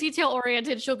very detail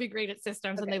oriented. She'll be great at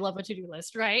systems and they love a to-do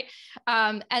list. Right.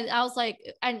 And I was like,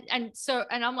 and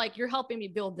I'm like, you're helping me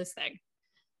build this thing.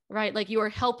 Right. Like you are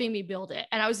helping me build it.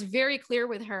 And I was very clear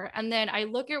with her. And then I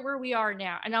look at where we are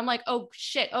now and I'm like, oh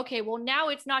shit. Okay. Well, now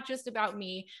it's not just about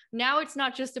me. Now it's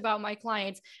not just about my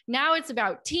clients. Now it's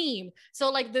about team. So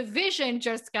like the vision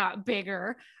just got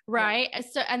bigger. Right. Yeah.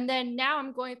 So, and then now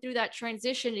I'm going through that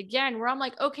transition again where I'm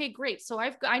like, okay, great. So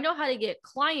I know how to get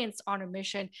clients on a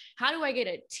mission. How do I get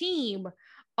a team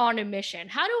on a mission?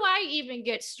 How do I even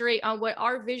get straight on what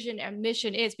our vision and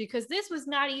mission is? Because this was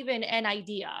not even an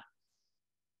idea.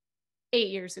 8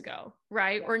 years ago,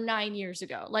 right? Or 9 years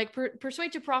ago. Like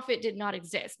Persuade to Profit did not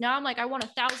exist. Now I'm like, I want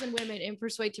 1,000 women in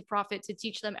Persuade to Profit to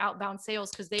teach them outbound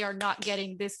sales because they are not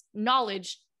getting this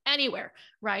knowledge anywhere,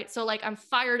 right? So like I'm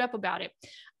fired up about it.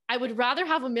 I would rather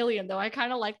have 1,000,000 though. I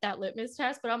kind of like that litmus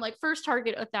test, but I'm like, first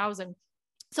target 1,000.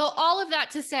 So all of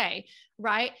that to say,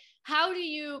 right? How do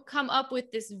you come up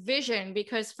with this vision?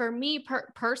 Because for me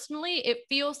personally, it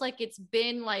feels like it's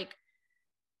been like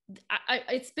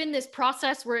it's been this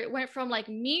process where it went from like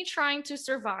me trying to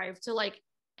survive to like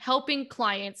helping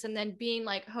clients and then being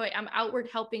like, hey, I'm outward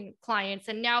helping clients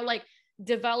and now like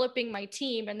developing my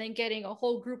team and then getting a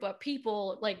whole group of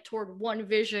people like toward one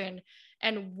vision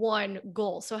and one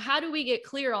goal. So how do we get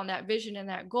clear on that vision and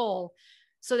that goal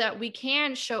so that we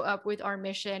can show up with our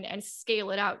mission and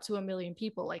scale it out to 1,000,000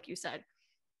 people, like you said?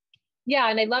 Yeah.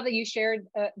 And I love that you shared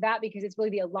that because it's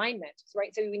really the alignment,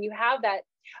 right? So when you have that,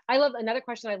 I love another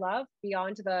question I love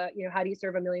beyond the, how do you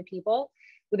serve 1,000,000 people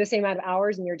with the same amount of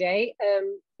hours in your day,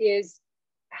 is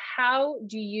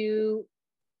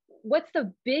what's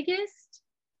the biggest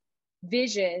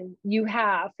vision you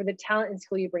have for the talent and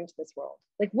skill you bring to this world?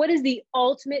 Like, what is the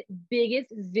ultimate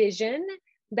biggest vision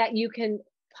that you can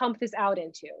pump this out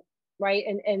into, right?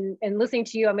 And listening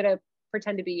to you, I'm going to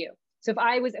pretend to be you. So if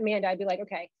I was Amanda, I'd be like,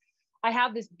 okay, I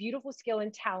have this beautiful skill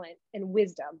and talent and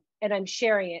wisdom, and I'm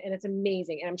sharing it, and it's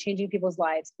amazing, and I'm changing people's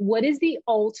lives. What is the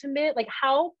ultimate, like,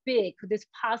 how big could this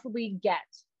possibly get?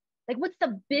 Like, what's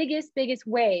the biggest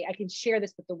way I can share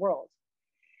this with the world?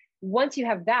 Once you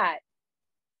have that,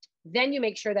 then you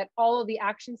make sure that all of the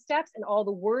action steps and all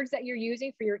the words that you're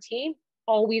using for your team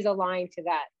always align to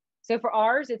that. So for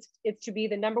ours, it's to be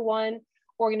the #1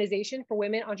 organization for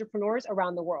women entrepreneurs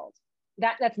around the world.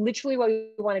 That's literally what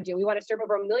we want to do. We want to serve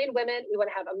over 1,000,000 women. We want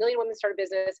to have 1,000,000 women start a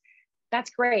business. That's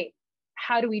great.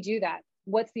 How do we do that?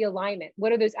 What's the alignment?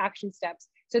 What are those action steps?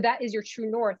 So that is your true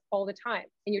north all the time.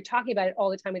 And you're talking about it all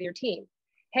the time with your team.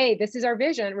 Hey, this is our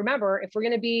vision. Remember, if we're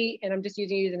going to be, and I'm just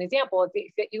using you as an example,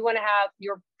 if you want to have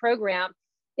your program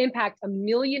impact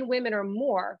 1,000,000 women or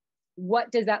more,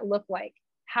 what does that look like?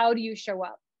 How do you show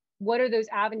up? What are those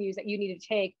avenues that you need to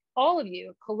take, all of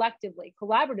you collectively,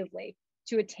 collaboratively,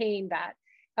 to attain that?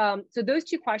 So those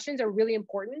two questions are really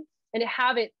important, and to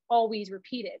have it always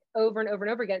repeated over and over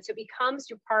and over again. So it becomes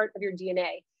your part of your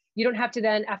DNA. You don't have to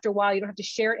then, after a while, you don't have to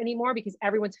share it anymore because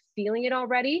everyone's feeling it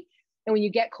already. And when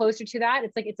you get closer to that,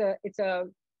 it's like,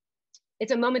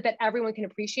 it's a moment that everyone can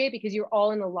appreciate because you're all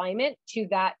in alignment to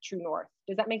that true north.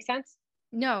 Does that make sense?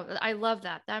 No, I love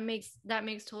that. That makes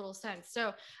total sense.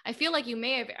 So I feel like you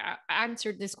may have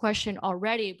answered this question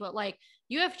already, but like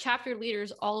you have chapter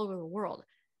leaders all over the world.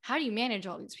 How do you manage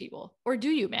all these people, or do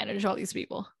you manage all these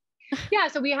people? Yeah,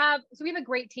 so we have a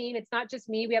great team. It's not just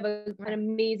me. We have an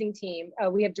amazing team.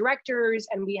 We have directors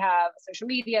and we have social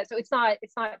media. So it's not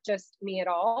just me at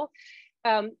all.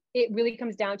 It really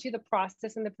comes down to the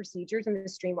process and the procedures and the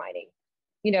streamlining.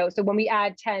 So when we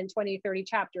add 10, 20, 30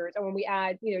 chapters, or when we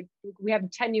add, we have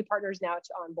 10 new partners now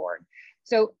to onboard.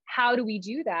 So how do we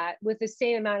do that with the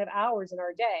same amount of hours in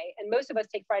our day? And most of us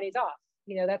take Fridays off.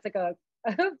 That's like a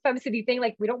FemCity thing.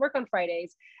 Like, we don't work on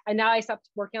Fridays. And now I stopped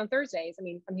working on Thursdays. I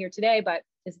mean, I'm here today, but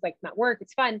it's like not work.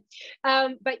 It's fun.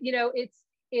 But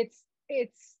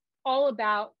it's all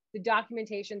about the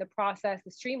documentation, the process,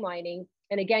 the streamlining.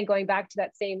 And again, going back to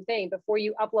that same thing, before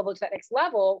you up level to that next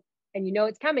level, and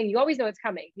it's coming, you always know it's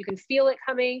coming. You can feel it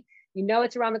coming.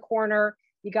 It's around the corner.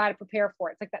 You got to prepare for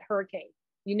it. It's like that hurricane.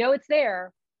 It's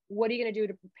there. What are you going to do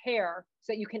to prepare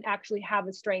so that you can actually have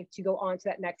the strength to go on to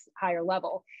that next higher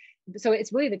level? So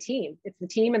it's really the team. It's the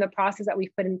team and the process that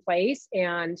we've put in place,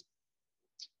 and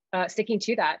sticking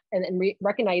to that, and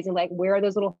recognizing like, where are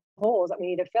those little holes that we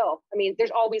need to fill? I mean,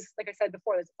 there's always, like I said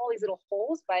before, there's all these little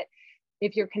holes, but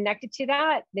if you're connected to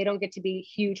that, they don't get to be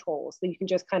huge holes. So you can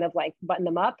just kind of like button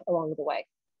them up along the way.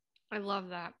 I love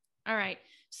that. All right.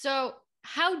 So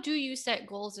how do you set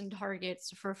goals and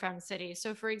targets for FemCity?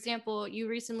 So for example, you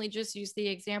recently just used the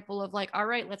example of like, all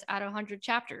right, let's add 100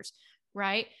 chapters,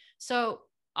 right? So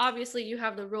obviously you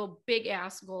have the real big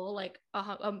ass goal, like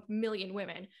 1,000,000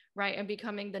 women, right? And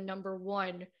becoming the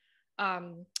 #1,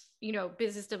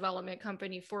 business development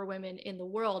company for women in the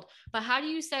world. But how do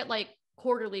you set like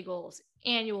quarterly goals,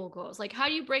 annual goals? Like, how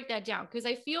do you break that down? Because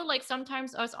I feel like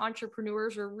sometimes us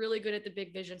entrepreneurs are really good at the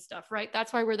big vision stuff, right?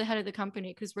 That's why we're the head of the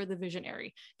company, because we're the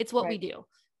visionary. It's what we do,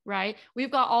 right?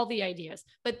 We've got all the ideas.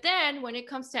 But then when it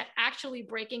comes to actually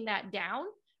breaking that down,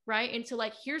 right, into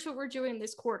like, here's what we're doing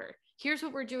this quarter, here's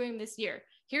what we're doing this year,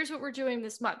 here's what we're doing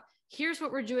this month, here's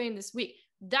what we're doing this week,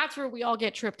 that's where we all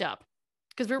get tripped up,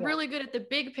 because we're really good at the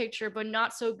big picture, but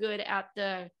not so good at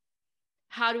the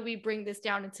how do we bring this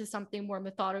down into something more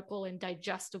methodical and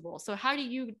digestible? So how do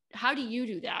you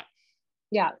do that?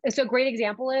 Yeah. So a great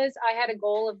example is I had a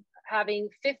goal of having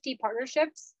 50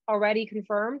 partnerships already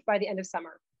confirmed by the end of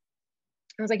summer.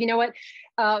 I was like, you know what?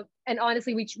 And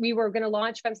honestly, we were going to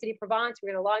launch FemCity Provence. We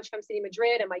were going to launch FemCity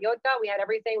Madrid and Mallorca. We had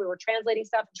everything. We were translating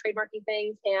stuff and trademarking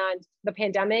things. And the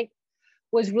pandemic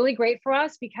was really great for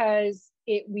us because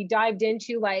we dived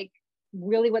into like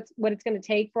really what it's going to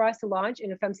take for us to launch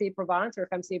in a FemCity Provence or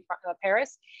FemCity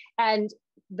Paris. And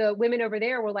the women over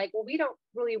there were like, well, we don't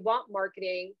really want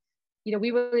marketing. You know,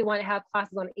 we really want to have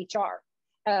classes on HR.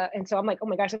 And so I'm like, oh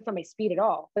my gosh, that's not my speed at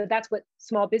all. But that's what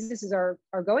small businesses are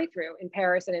going through in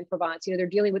Paris and in Provence. You know, they're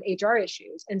dealing with HR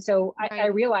issues. And so right. I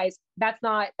realized that's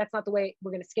not the way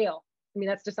we're going to scale. I mean,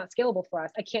 that's just not scalable for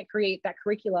us. I can't create that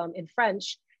curriculum in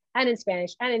French and in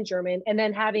Spanish and in German, and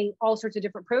then having all sorts of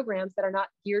different programs that are not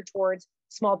geared towards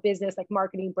small business, like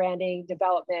marketing, branding,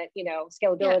 development, you know,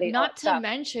 scalability. Yeah, not to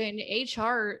mention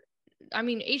HR. I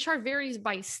mean, HR varies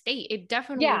by state. It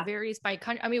definitely varies by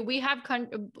country. I mean, we have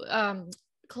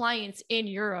clients in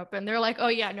Europe, and they're like, "Oh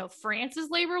yeah, no, France's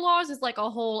labor laws is like a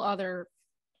whole other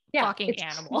fucking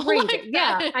animal." Like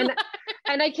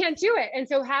and I can't do it. And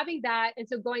so having that, and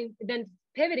so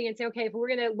pivoting and say, okay, if we're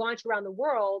going to launch around the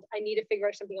world, I need to figure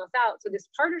something else out. So this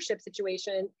partnership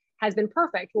situation has been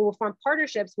perfect. We'll form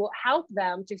partnerships. We'll help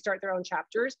them to start their own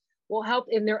chapters. We'll help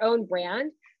in their own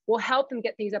brand. We'll help them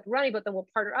get things up and running, but then we'll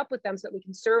partner up with them so that we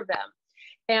can serve them.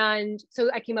 And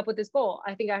so I came up with this goal.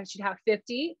 I think I should have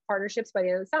 50 partnerships by the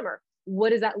end of the summer. What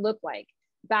does that look like?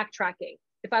 Backtracking.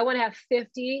 If I want to have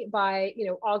 50 by, you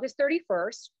know, August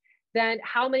 31st, then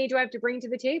how many do I have to bring to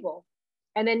the table?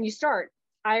 And then you start.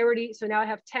 So now I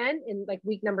have 10 in like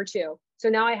week number 2. So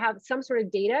now I have some sort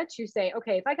of data to say,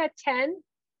 okay, if I got 10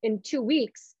 in 2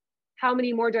 weeks, how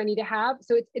many more do I need to have?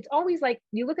 So it's always like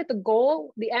you look at the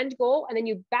goal, the end goal, and then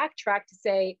you backtrack to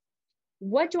say,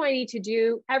 what do I need to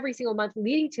do every single month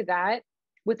leading to that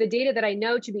with the data that I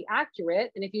know to be accurate?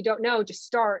 And if you don't know, just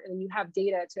start and you have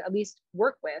data to at least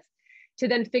work with, to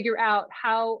then figure out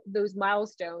how those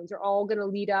milestones are all going to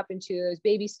lead up into those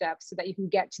baby steps so that you can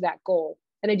get to that goal.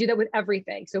 And I do that with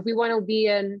everything. So if we want to be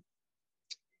in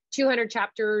 200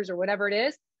 chapters or whatever it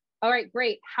is, all right,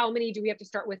 great. How many do we have to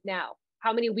start with now?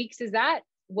 How many weeks is that?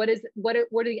 What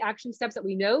are the action steps that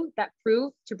we know that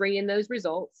prove to bring in those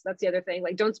results? That's the other thing.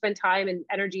 Like, don't spend time and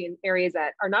energy in areas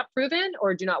that are not proven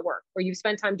or do not work, or you've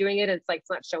spent time doing it and it's like, it's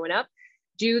not showing up.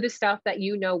 Do the stuff that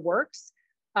you know works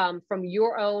from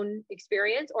your own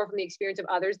experience or from the experience of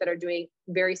others that are doing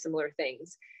very similar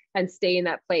things, and stay in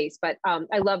that place. But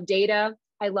I love data.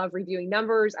 I love reviewing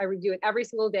numbers. I review it every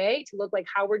single day to look like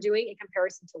how we're doing in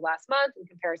comparison to last month, in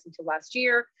comparison to last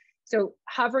year. So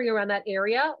hovering around that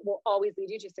area will always lead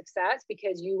you to success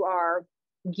because you are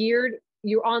geared,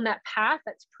 you're on that path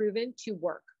that's proven to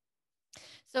work.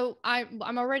 So I'm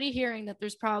already hearing that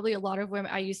there's probably a lot of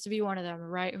women, I used to be one of them,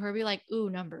 right? Who would be like, ooh,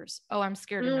 numbers. Oh, I'm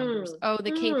scared of numbers. Oh,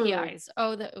 the KPIs.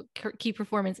 Oh, the key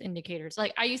performance indicators.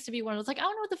 Like, I used to be one of those, like, I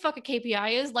don't know what the fuck a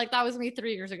KPI is. Like, that was me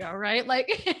 3 years ago, right? Like,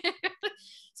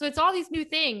 so it's all these new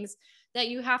things that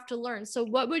you have to learn. So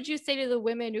what would you say to the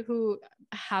women who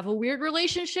have a weird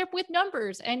relationship with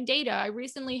numbers and data? I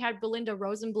recently had Belinda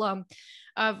Rosenblum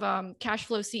of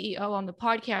Cashflow CEO on the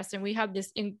podcast, and we had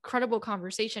this incredible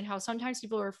conversation how sometimes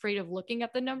people are afraid of looking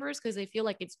at the numbers because they feel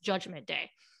like it's judgment day.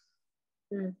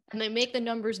 And they make the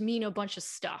numbers mean a bunch of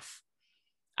stuff.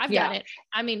 I've done it.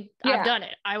 I mean, I've done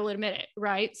it. I will admit it.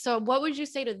 Right. So what would you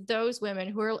say to those women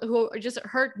who are just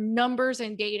heard numbers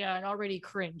and data and already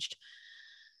cringed?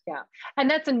 Yeah. And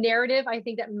that's a narrative I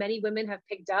think that many women have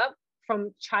picked up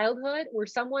from childhood, where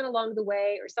someone along the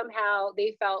way or somehow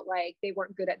they felt like they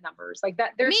weren't good at numbers. Like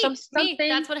that there's something.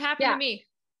 That's what happened to me.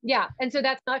 Yeah. And so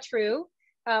that's not true.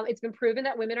 It's been proven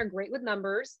that women are great with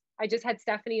numbers. I just had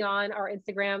Stephanie on our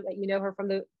Instagram, that you know her from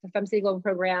the FemCity Global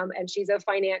program, and she's a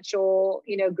financial,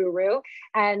 guru.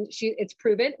 And it's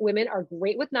proven women are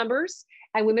great with numbers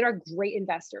and women are great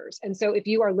investors. And so if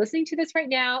you are listening to this right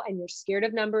now and you're scared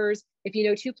of numbers, if you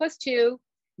know 2 + 2,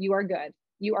 you are good.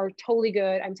 You are totally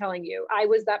good. I'm telling you, I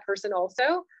was that person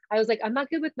also. I was like, I'm not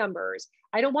good with numbers.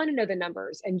 I don't want to know the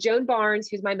numbers. And Joan Barnes,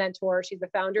 who's my mentor, she's the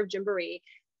founder of Gymboree.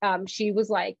 She was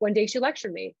like, one day she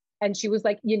lectured me and she was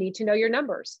like, you need to know your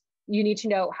numbers. You need to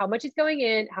know how much is going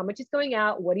in, how much is going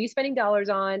out. What are you spending dollars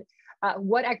on?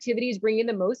 What activities bring in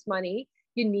the most money?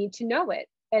 You need to know it.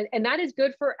 And that is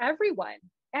good for everyone.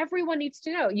 Everyone needs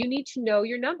to know. You need to know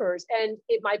your numbers, and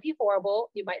it might be horrible.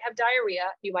 You might have diarrhea.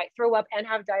 You might throw up and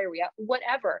have diarrhea,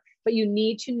 whatever, but you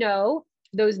need to know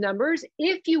those numbers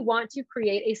if you want to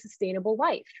create a sustainable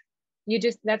life.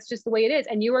 That's just the way it is.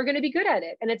 And you are going to be good at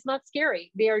it. And it's not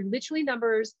scary. They are literally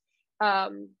numbers.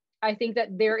 I think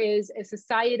that there is a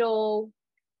societal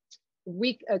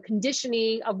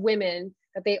conditioning of women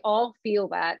that they all feel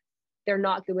that they're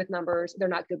not good with numbers. They're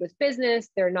not good with business.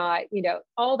 They're not,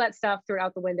 all that stuff, throw it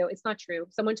out the window. It's not true.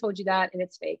 Someone told you that and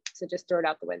it's fake. So just throw it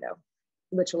out the window,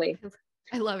 literally.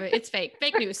 I love it. It's fake.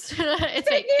 Fake news. It's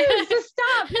fake news. Just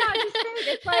stop. Yeah, just fake.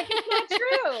 It's like, it's not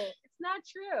true. It's not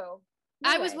true. No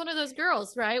I was one of those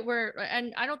girls, right?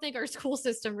 And I don't think our school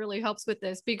system really helps with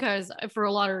this because for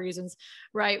a lot of reasons,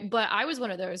 right? But I was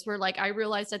one of those where like I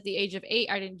realized at the age of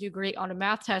 8, I didn't do great on a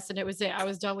math test and it was it. I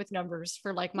was done with numbers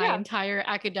for like my entire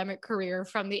academic career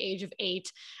from the age of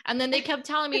 8. And then they kept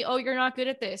telling me, oh, you're not good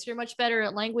at this. You're much better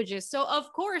at languages. So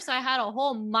of course I had a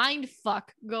whole mind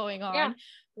fuck going on,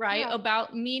 right?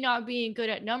 About me not being good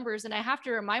at numbers. And I have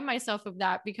to remind myself of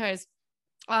that because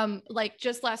like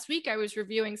just last week I was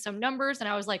reviewing some numbers and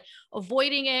I was like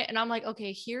avoiding it and I'm like,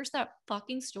 okay, here's that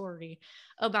fucking story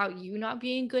about you not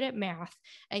being good at math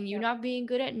and you not being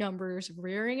good at numbers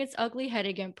rearing its ugly head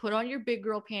again. Put on your big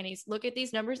girl panties, look at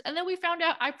these numbers. And then I found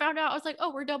out I was like,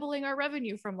 oh, we're doubling our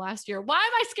revenue from last year. Why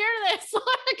am I scared of this?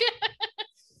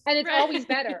 And it's always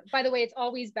better. By the way, it's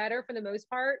always better for the most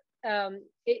part.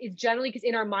 It's generally because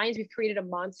in our minds, we've created a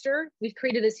monster. We've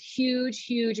created this huge,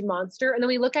 huge monster. And then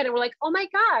we look at it, we're like, oh my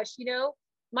gosh,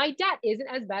 my debt isn't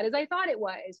as bad as I thought it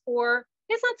was. Or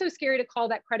it's not so scary to call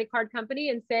that credit card company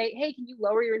and say, hey, can you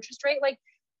lower your interest rate? Like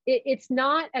it's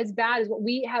not as bad as what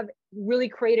we have really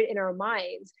created in our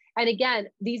minds. And again,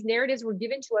 these narratives were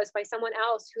given to us by someone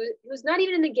else who's not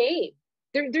even in the game.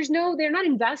 They're not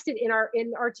invested in our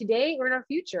today or in our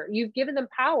future. You've given them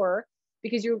power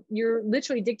because you're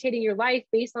literally dictating your life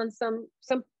based on some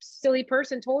silly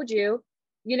person told you,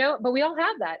 but we all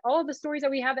have that. All of the stories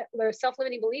that we have, that the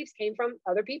self-limiting beliefs came from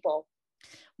other people.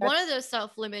 One of those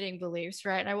self-limiting beliefs,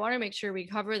 right? And I want to make sure we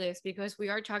cover this because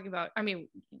we're talking about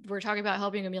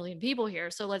helping 1 million people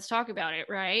here. So let's talk about it,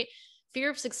 right? Fear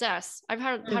of success. I've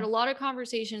had a lot of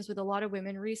conversations with a lot of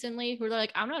women recently who are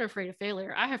like, I'm not afraid of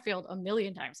failure. I have failed 1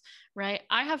 million times, right?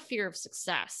 I have fear of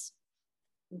success.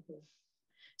 Mm-hmm.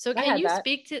 So can you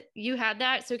speak to, you had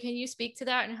that? So can you speak to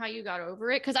that and how you got over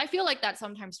it? Cause I feel like that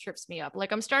sometimes trips me up.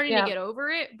 Like I'm starting to get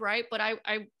over it. Right. But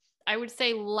I would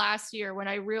say last year when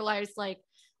I realized, like,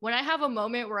 when I have a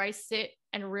moment where I sit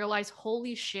and realize,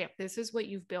 holy shit, this is what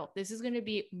you've built. This is going to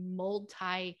be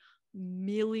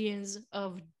multi-millions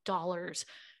of dollars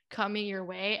coming your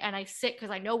way. And I sit because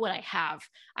I know what I have.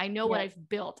 I know what I've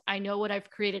built. I know what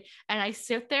I've created. And I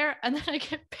sit there and then I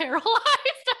get paralyzed.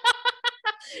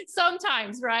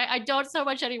 Sometimes, right? I don't so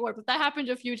much anymore, but that happened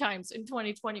a few times in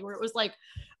 2020 where it was like,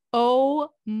 oh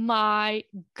my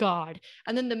God.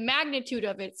 And then the magnitude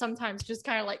of it sometimes just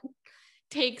kind of like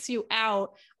takes you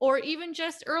out. Or even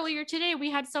just earlier today, we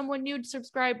had someone new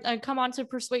subscribe and come on to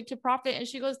Persuade to Profit. And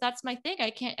she goes, that's my thing.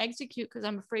 I can't execute because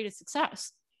I'm afraid of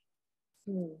success.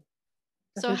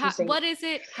 So what is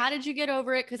it? How did you get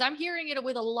over it? Because I'm hearing it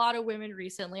with a lot of women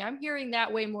recently. I'm hearing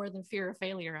that way more than fear of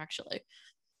failure, actually.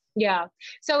 Yeah.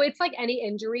 So it's like any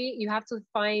injury, you have to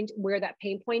find where that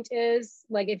pain point is.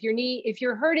 Like if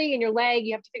you're hurting in your leg,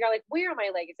 you have to figure out like, where on my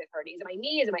leg is it hurting? Is it my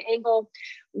knee? Is it my ankle?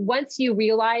 Once you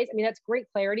realize, that's great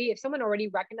clarity. If someone already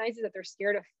recognizes that they're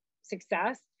scared of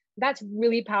success, that's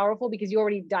really powerful because you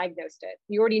already diagnosed it.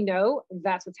 You already know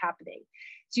that's what's happening.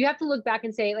 So you have to look back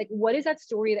and say, like, what is that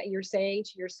story that you're saying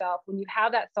to yourself when you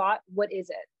have that thought? What is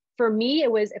it? For me,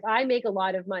 it was, if I make a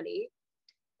lot of money,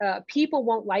 people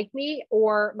won't like me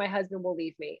or my husband will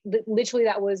leave me. Literally,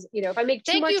 that was, if I make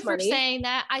too much money. Thank you for saying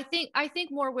that. I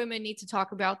think more women need to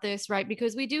talk about this, right?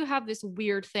 Because we do have this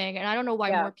weird thing, and I don't know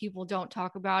why more people don't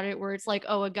talk about it, where it's like,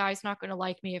 oh, a guy's not going to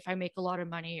like me if I make a lot of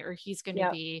money, or he's going to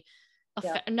be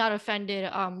not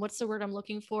offended. What's the word I'm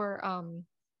looking for?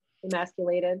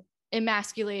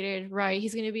 Emasculated, right?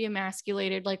 He's going to be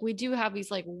emasculated. Like, we do have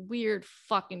these like weird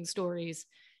fucking stories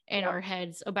in our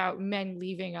heads about men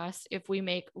leaving us if we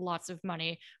make lots of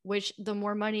money, which the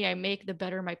more money I make, the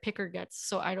better my picker gets.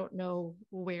 So I don't know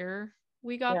where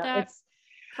we got that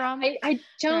from. I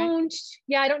don't,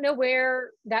 I don't know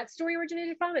where that story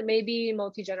originated from. It may be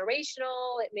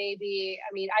multi-generational. It may be,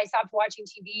 I stopped watching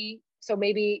TV. So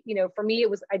maybe, for me, it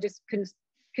was, I just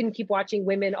couldn't keep watching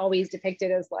women always depicted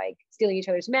as like stealing each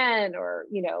other's men or,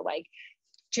 like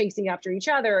chasing after each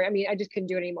other. I just couldn't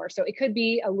do it anymore. So it could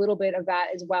be a little bit of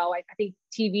that as well. I think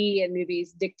TV and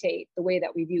movies dictate the way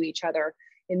that we view each other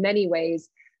in many ways.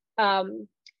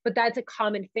 But that's a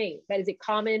common thing. That is a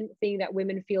common thing that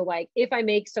women feel like, if I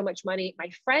make so much money, my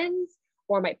friends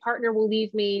or my partner will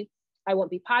leave me. I won't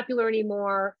be popular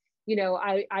anymore.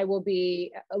 I will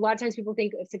be, a lot of times people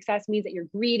think success means that you're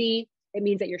greedy. It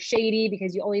means that you're shady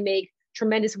because you only make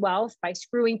tremendous wealth by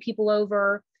screwing people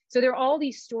over. So there are all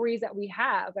these stories that we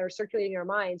have that are circulating in our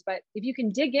minds. But if you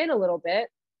can dig in a little bit,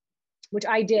 which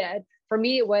I did, for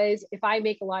me, it was, if I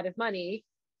make a lot of money,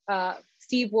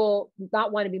 Steve will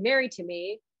not want to be married to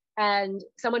me. And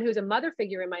someone who's a mother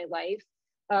figure in my life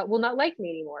will not like me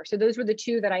anymore. So those were the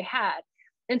two that I had.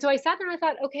 And so I sat there and I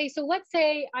thought, okay, so let's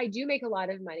say I do make a lot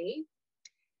of money.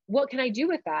 What can I do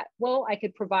with that? Well, I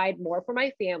could provide more for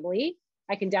my family.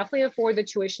 I can definitely afford the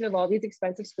tuition of all these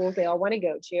expensive schools they all want to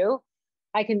go to.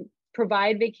 I can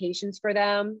provide vacations for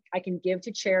them. I can give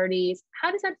to charities.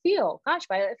 How does that feel? Gosh,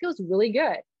 Violet, it feels really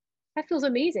good. That feels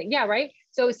amazing. Yeah, right.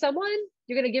 So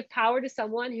you're going to give power to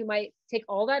someone who might take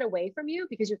all that away from you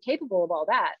because you're capable of all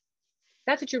that.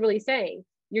 That's what you're really saying.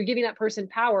 You're giving that person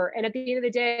power. And at the end of the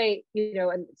day,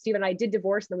 and Steve and I did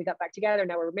divorce and then we got back together.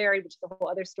 Now we're married, which is a whole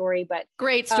other story, but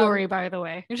great story, by the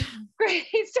way. Great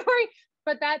story.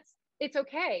 But it's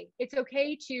okay. It's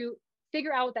okay to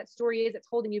figure out what that story is that's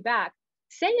holding you back.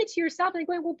 Saying it to yourself and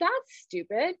going, well, that's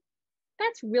stupid.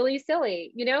 That's really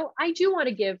silly. I do want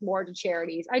to give more to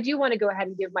charities. I do want to go ahead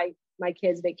and give my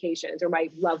kids vacations or my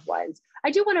loved ones.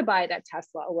 I do want to buy that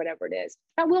Tesla or whatever it is.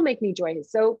 That will make me joyous.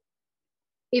 So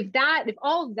if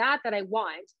all of that I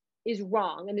want is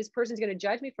wrong and this person's going to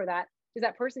judge me for that, does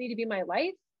that person need to be in my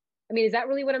life? I mean, is that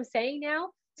really what I'm saying now?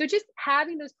 So just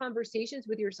having those conversations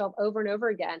with yourself over and over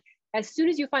again, as soon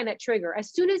as you find that trigger,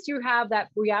 as soon as you have that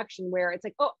reaction where it's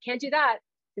like, oh, can't do that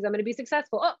because I'm going to be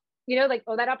successful.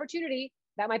 Oh, that opportunity,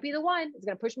 that might be the one. It's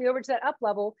going to push me over to that up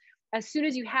level. As soon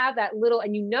as you have that little,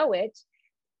 and it,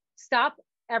 stop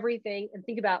everything and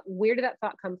think about, where did that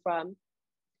thought come from?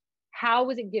 How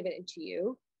was it given to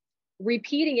you?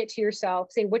 Repeating it to yourself,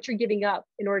 saying what you're giving up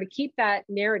in order to keep that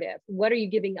narrative. What are you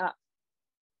giving up?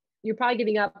 You're probably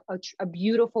giving up a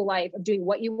beautiful life of doing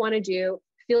what you want to do,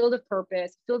 filled of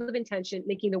purpose, filled of intention,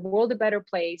 making the world a better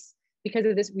place because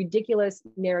of this ridiculous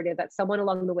narrative that someone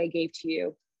along the way gave to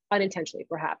you unintentionally,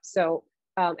 perhaps. So,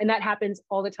 and that happens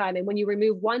all the time. And when you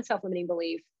remove one self-limiting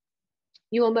belief,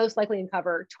 you will most likely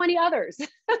uncover 20 others.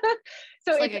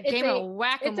 So it's like a game of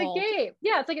whack-a-mole. It's a game.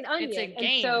 Yeah, it's like an onion. It's a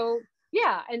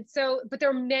game. But there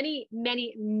are many,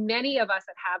 many, many of us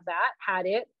that have that, had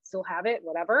it, still have it,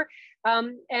 whatever.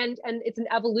 And it's an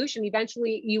evolution.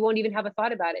 Eventually, you won't even have a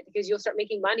thought about it because you'll start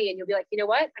making money and you'll be like, you know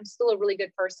what? I'm still a really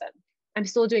good person. I'm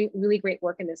still doing really great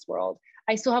work in this world.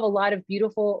 I still have a lot of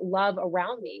beautiful love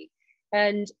around me.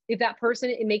 And if that person,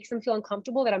 it makes them feel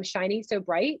uncomfortable that I'm shining so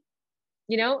bright,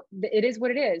 it is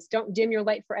what it is. Don't dim your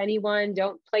light for anyone.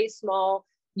 Don't play small.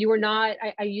 You are not,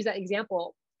 I use that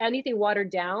example. Anything watered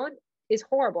down is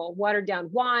horrible. Watered down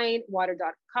wine, watered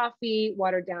down coffee,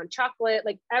 watered down chocolate,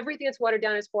 like everything that's watered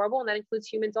down is horrible. And that includes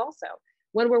humans also.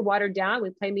 When we're watered down, we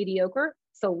play mediocre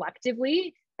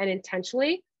selectively and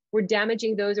intentionally. We're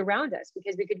damaging those around us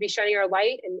because we could be shining our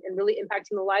light and really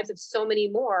impacting the lives of so many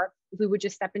more if we would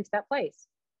just step into that place.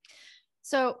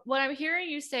 So what I'm hearing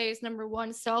you say is, number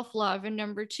one, self-love, and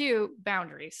number two,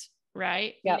 boundaries,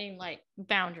 right? Yep. Meaning like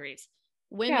boundaries.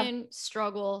 Women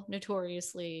struggle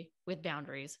notoriously with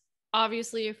boundaries.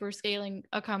 Obviously, if we're scaling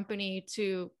a company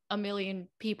to 1 million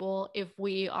people, if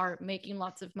we are making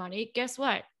lots of money, guess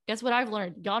what? I've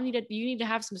learned? You need to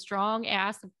have some strong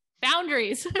ass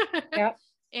boundaries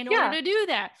in order to do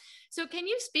that. So can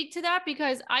you speak to that?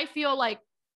 Because I feel like,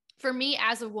 for me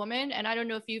as a woman, and I don't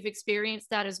know if you've experienced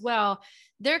that as well,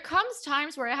 there comes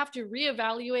times where I have to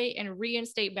reevaluate and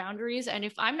reinstate boundaries. And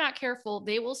if I'm not careful,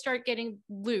 they will start getting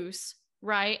loose,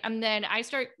 right? And then I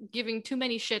start giving too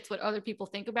many shits what other people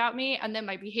think about me. And then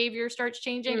my behavior starts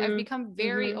changing. I've become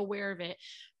very aware of it.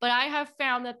 But I have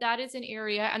found that is an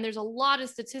area, and there's a lot of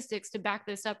statistics to back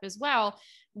this up as well,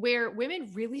 where women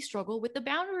really struggle with the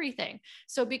boundary thing.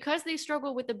 So because they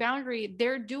struggle with the boundary,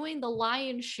 they're doing the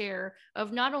lion's share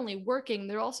of not only working,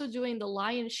 they're also doing the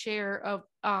lion's share of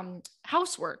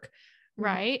housework,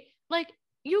 right? Like,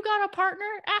 you got a partner,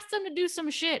 ask them to do some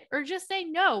shit, or just say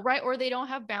no, right? Or they don't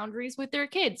have boundaries with their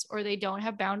kids, or they don't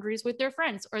have boundaries with their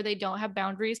friends, or they don't have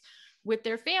boundaries with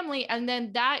their family. And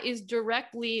then that is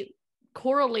directly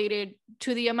correlated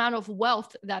to the amount of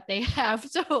wealth that they have.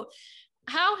 So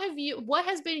what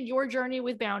has been your journey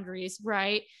with boundaries,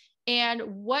 right? And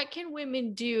what can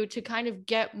women do to kind of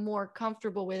get more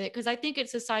comfortable with it? Because I think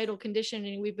it's societal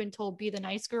conditioning. We've been told, be the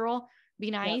nice girl,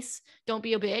 be nice, don't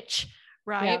be a bitch,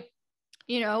 right?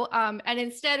 And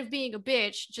instead of being a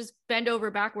bitch, just bend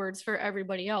over backwards for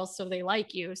everybody else so they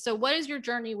like you. So what has your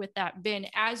journey with that been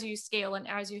as you scale and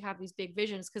as you have these big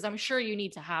visions? Because I'm sure you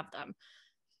need to have them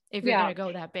if you're going to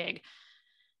go that big.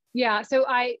 Yeah. So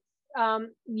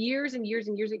years and years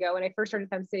and years ago, when I first started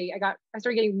FemCity, I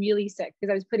started getting really sick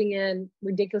because I was putting in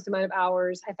ridiculous amount of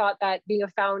hours. I thought that being a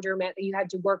founder meant that you had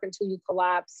to work until you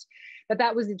collapsed, but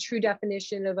that was the true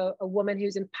definition of a woman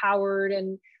who's empowered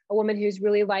and a woman who's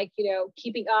really like,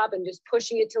 keeping up and just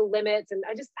pushing it to limits. And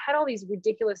I just had all these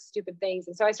ridiculous, stupid things.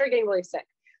 And so I started getting really sick.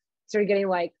 Started getting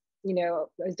like, I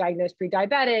was diagnosed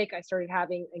pre-diabetic. I started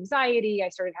having anxiety. I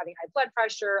started having high blood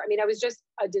pressure. I mean, I was just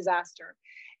a disaster.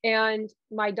 And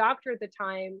my doctor at the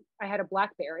time, I had a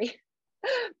BlackBerry.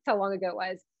 That's how long ago it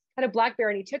was. I had a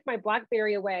BlackBerry, and he took my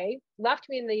BlackBerry away, left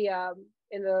me in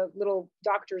the little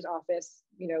doctor's office,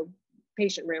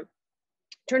 patient room,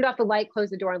 turned off the light,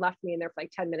 closed the door, and left me in there for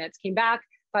like 10 minutes. Came back,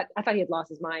 but I thought he had lost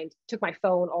his mind. Took my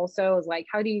phone also. I was like,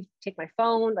 how do you take my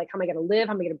phone? Like, how am I going to live?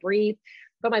 How am I going to breathe?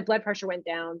 But my blood pressure went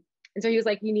down. And so he was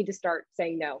like, you need to start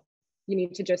saying no. You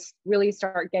need to just really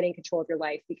start getting control of your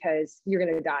life, because you're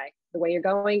going to die. The way you're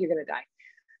going, you're going to die.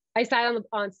 I sat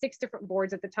on 6 different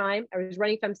boards at the time. I was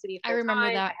running FemCity. I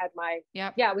remember that. I had my,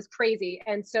 yeah, it was crazy.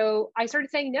 And so I started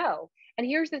saying no. And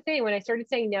here's the thing. When I started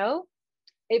saying no,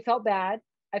 it felt bad.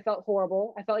 I felt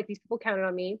horrible. I felt like these people counted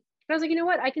on me. And I was like, you know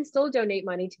what? I can still donate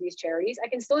money to these charities. I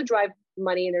can still drive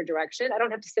money in their direction. I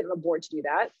don't have to sit on a board to do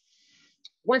that.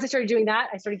 Once I started doing that,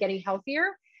 I started getting healthier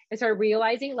and started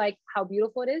realizing like how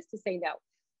beautiful it is to say no.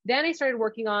 Then I started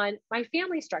working on my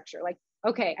family structure. Like,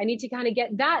 okay, I need to kind of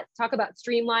get that, talk about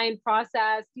streamlined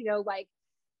process, like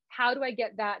how do I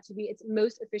get that to be its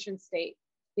most efficient state?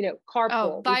 Carpool.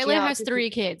 Oh, Violet has 3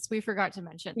 kids. We forgot to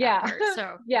mention that part.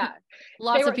 So yeah,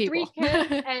 lots of people. 3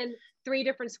 kids and 3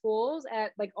 different schools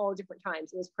at like all different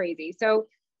times. It was crazy. So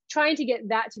trying to get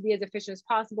that to be as efficient as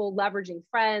possible, leveraging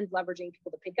friends, leveraging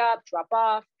people to pick up, drop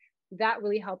off, that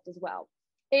really helped as well.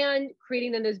 And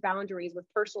creating then those boundaries with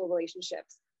personal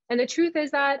relationships. And the truth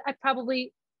is that I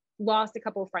probably lost a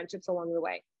couple of friendships along the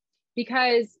way,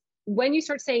 because when you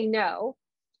start saying no,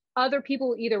 other people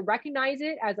will either recognize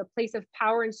it as a place of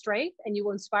power and strength, and you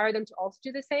will inspire them to also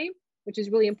do the same, which is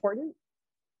really important.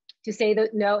 To say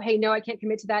that no, hey, no, I can't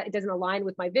commit to that. It doesn't align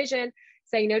with my vision.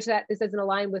 Saying no to that, this doesn't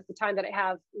align with the time that I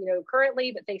have,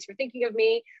 currently, but thanks for thinking of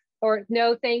me. Or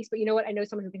no, thanks, but you know what? I know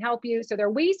someone who can help you. So there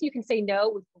are ways you can say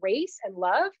no with grace and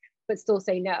love, but still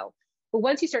say no. But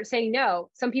once you start saying no,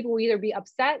 some people will either be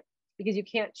upset because you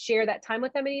can't share that time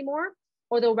with them anymore,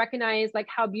 or they'll recognize like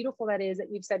how beautiful that is that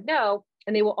you've said no,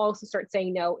 and they will also start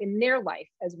saying no in their life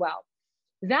as well.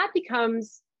 That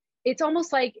becomes, it's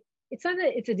almost like, it's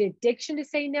an addiction to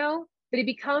say no, but it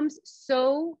becomes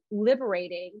so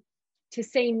liberating to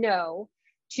say no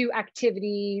to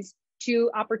activities,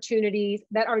 to opportunities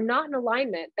that are not in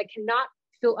alignment, that cannot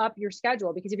fill up your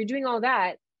schedule. Because if you're doing all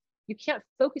that, you can't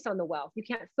focus on the wealth. You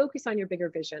can't focus on your bigger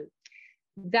vision.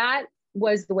 That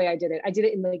was the way I did it. I did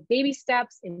it in like baby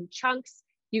steps, in chunks.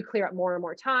 You clear up more and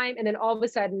more time. And then all of a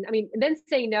sudden, and then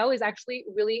saying no is actually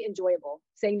really enjoyable.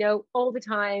 Saying no all the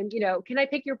time, can I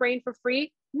pick your brain for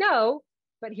free? No,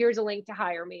 but here's a link to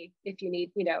hire me if you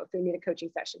need, if you need a coaching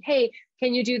session. Hey,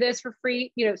 can you do this for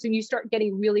free? So you start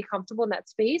getting really comfortable in that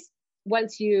space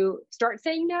once you start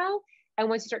saying no, and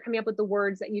once you start coming up with the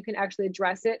words that you can actually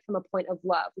address it from a point of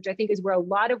love, which I think is where a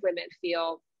lot of women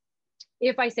feel,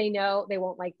 if I say no, they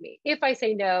won't like me. If I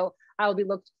say no, I'll be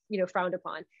looked, frowned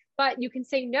upon. But you can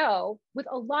say no with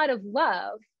a lot of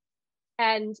love.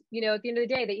 And, at the end of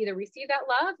the day, they either receive that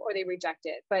love or they reject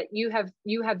it. But you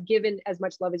have given as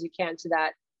much love as you can to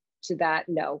that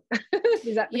no.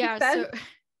 Does that make sense?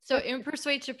 So in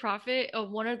Persuade to Profit,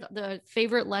 one of the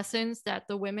favorite lessons that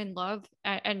the women love,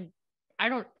 and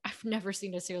I've never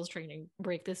seen a sales training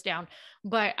break this down,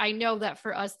 but I know that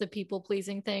for us, the people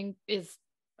pleasing thing is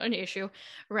an issue,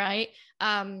 right?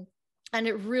 And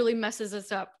it really messes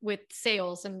us up with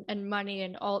sales and money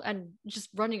and all, and just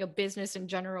running a business in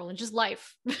general and just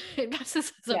life. It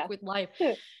messes us up with life.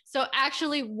 So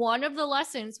actually one of the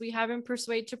lessons we have in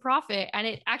Persuade to Profit, and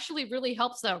it actually really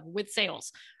helps them with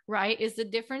sales, right, is the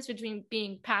difference between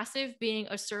being passive, being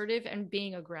assertive, and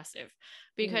being aggressive,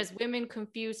 because women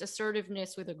confuse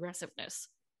assertiveness with aggressiveness.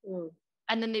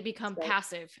 And then they become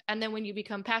passive. And then when you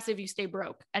become passive, you stay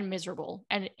broke and miserable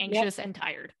and anxious and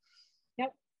tired.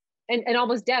 And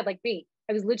almost dead, like me.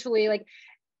 I was literally like,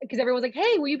 because everyone's like,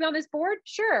 hey, will you be on this board?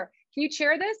 Sure. Can you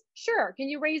chair this? Sure. Can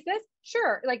you raise this?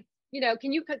 Sure. Like,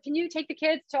 can you take the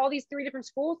kids to all these 3 different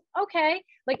schools? Okay.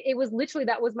 Like, it was literally,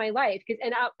 that was my life.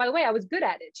 By the way, I was good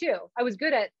at it too. I was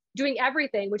good at doing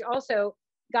everything, which also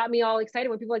got me all excited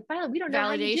when people were like, Violet, we don't know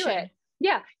how you do it.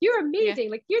 Yeah. You're amazing.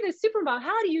 Yeah. Like, you're the supermom.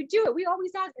 How do you do it? We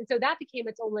always ask. And so that became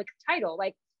its own like title,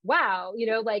 like, wow,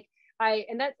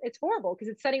 it's horrible because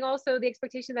it's setting also the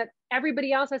expectation that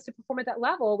everybody else has to perform at that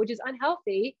level, which is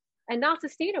unhealthy. and not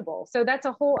sustainable. So that's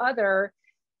a whole other,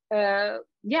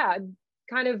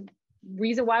 kind of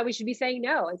reason why we should be saying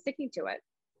no and sticking to it.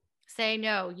 Say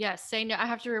no. Yes, say no. I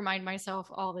have to remind myself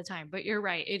all the time, but you're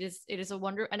right. It is a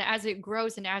wonder. And as it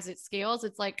grows and as it scales,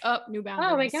 it's like, oh, new Oh my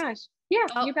boundaries. gosh. Yeah,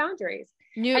 Oh, new boundaries.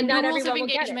 new And new not rules of everyone will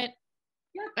get it. engagement.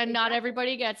 Yeah, And not exactly.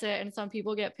 everybody gets it. And some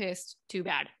people get pissed. Too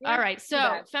bad. Yeah, All right. too So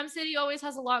bad. FemCity always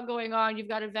has a lot going on. You've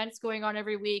got events going on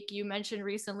every week. You mentioned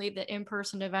recently that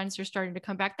in-person events are starting to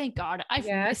come back. Thank God. I've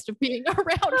Yes. missed being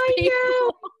around I know.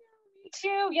 people. Me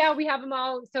too. Yeah, we have them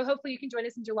all. So hopefully you can join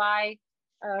us in July,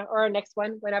 or our next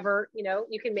one, whenever,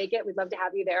 you can make it. We'd love to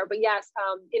have you there. But yes,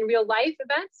 in real life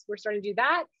events, we're starting to do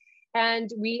that. And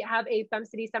we have a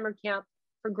FemCity summer camp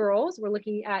for girls. We're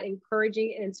looking at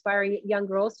encouraging and inspiring young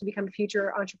girls to become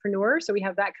future entrepreneurs. So we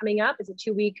have that coming up. It's a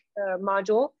 2-week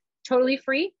module, totally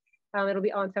free. It'll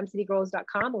be on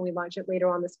femcitygirls.com when we launch it later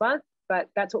on this month. But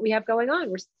that's what we have going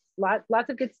on. We're lots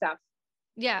of good stuff.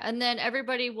 Yeah, and then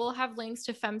everybody will have links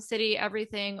to FemCity,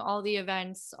 everything, all the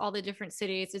events, all the different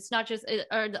cities. It's not just,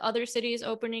 are the other cities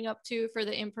opening up too for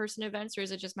the in-person events, or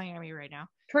is it just Miami right now?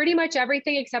 Pretty much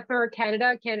everything except for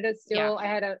Canada. Canada's still, Yeah. I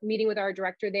had a meeting with our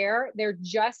director there. They're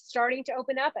just starting to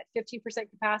open up at 15%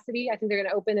 capacity. I think they're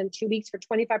going to open in 2 weeks for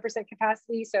 25%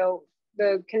 capacity. So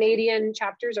the Canadian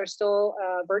chapters are still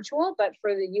virtual, but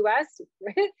for the US,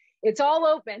 it's all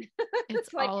open.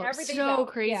 It's like all everything's so out.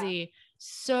 crazy. Yeah.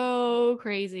 So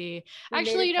crazy. We made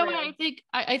Actually, it you know what? through.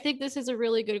 I think this is a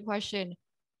really good question.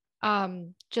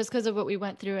 Just because of what we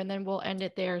went through, and then we'll end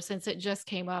it there since it just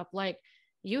came up. Like,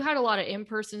 you had a lot of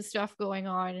in-person stuff going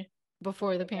on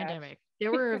before the Yeah. pandemic.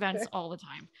 There were events all the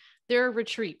time. There are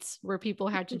retreats where people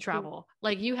had to travel.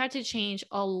 Like, you had to change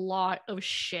a lot of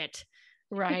shit,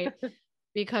 right?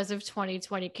 Because of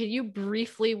 2020. Can you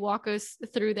briefly walk us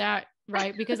through that?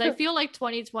 Right. Because I feel like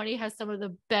 2020 has some of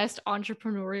the best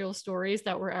entrepreneurial stories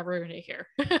that we're ever going to hear.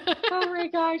 Oh my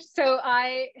gosh. So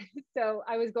I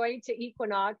was going to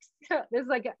Equinox.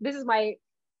 This is my,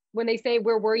 when they say,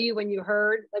 where were you when you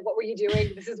heard? Like, what were you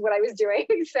doing? This is what I was doing.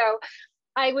 So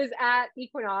I was at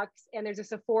Equinox, and there's a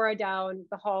Sephora down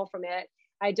the hall from it.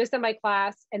 I just done my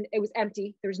class and it was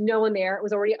empty. There was no one there. It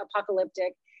was already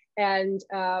apocalyptic. And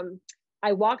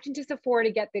I walked into Sephora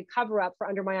to get the cover up for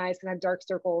under my eyes because I have dark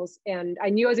circles. And I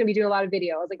knew I was going to be doing a lot of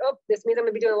video. I was like, oh, this means I'm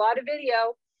going to be doing a lot of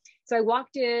video. So I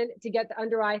walked in to get the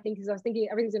under eye thing because I was thinking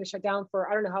everything's going to shut down for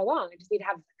I don't know how long. I just need to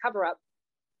have the cover up.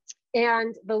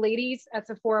 And the ladies at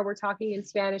Sephora were talking in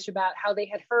Spanish about how they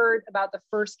had heard about the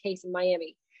first case in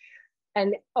Miami.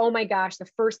 And oh my gosh, the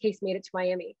first case made it to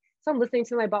Miami. So I'm listening to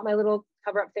them. I bought my little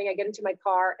cover up thing. I get into my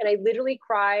car and I literally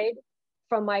cried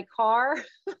from my car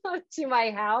to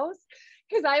my house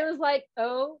because I was like,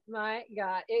 oh my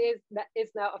God,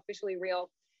 it's now officially real.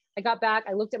 I got back,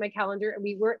 I looked at my calendar, and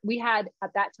we had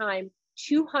at that time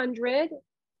 200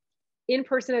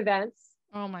 in-person events.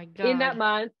 Oh my God. In that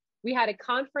month. We had a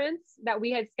conference that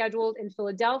we had scheduled in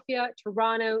Philadelphia,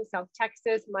 Toronto, South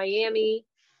Texas, Miami,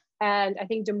 and I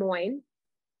think Des Moines.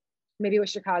 Maybe it was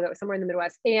Chicago, somewhere in the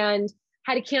Midwest. And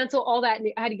had to cancel all that.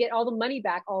 I had to get all the money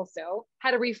back also,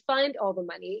 had to refund all the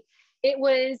money. It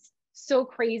was so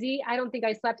crazy. I don't think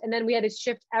I slept. And then we had to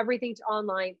shift everything to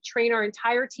online, train our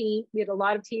entire team. We had a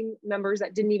lot of team members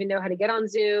that didn't even know how to get on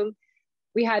Zoom.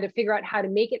 We had to figure out how to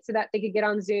make it so that they could get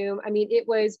on Zoom. I mean, it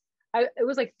was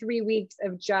like 3 weeks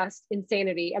of just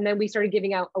insanity. And then we started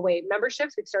giving away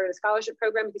memberships. We started a scholarship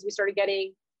program because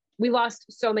we lost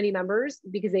so many members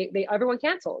because everyone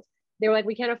canceled. They were like,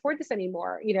 we can't afford this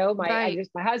anymore. My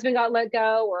husband got let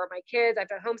go, or my kids, I have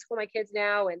to homeschool my kids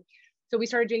now. And so we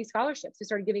started doing scholarships. We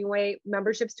started giving away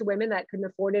memberships to women that couldn't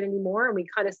afford it anymore. And we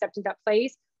kind of stepped into that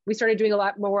place. We started doing a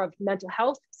lot more of mental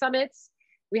health summits.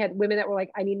 We had women that were like,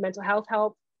 I need mental health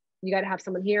help. You got to have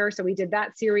someone here. So we did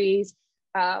that series.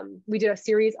 We did a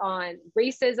series on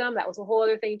racism. That was a whole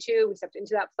other thing too. We stepped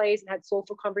into that place and had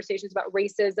soulful conversations about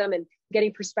racism and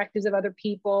getting perspectives of other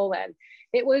people. And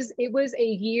it was a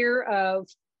year of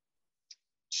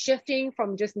shifting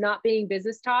from just not being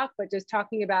business talk, but just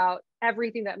talking about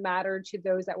everything that mattered to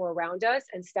those that were around us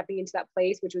and stepping into that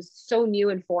place, which was so new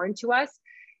and foreign to us.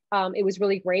 It was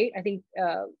really great. I think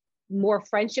more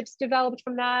friendships developed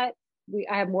from that.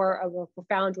 I have more of a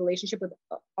profound relationship with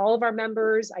all of our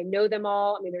members. I know them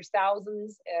all. I mean, there's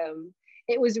thousands.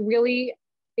 It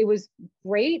was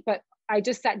great, but I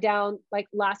just sat down like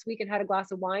last week and had a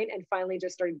glass of wine and finally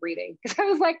just started breathing because I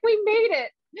was like, we made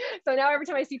it. So now every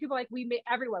time I see people like we made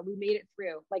it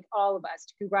through, like all of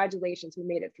us, congratulations, we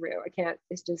made it through.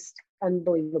 It's just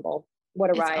unbelievable.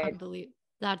 What a ride. Unbelievable.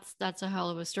 That's a hell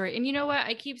of a story. And you know what?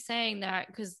 I keep saying that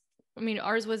because I mean,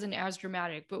 ours wasn't as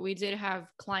dramatic, but we did have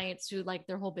clients who like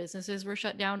their whole businesses were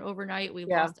shut down overnight. We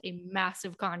lost a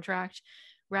massive contract,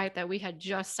 right? That we had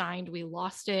just signed. We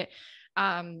lost it.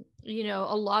 You know,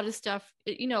 a lot of stuff,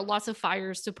 you know, lots of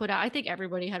fires to put out. I think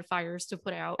everybody had fires to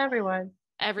put out.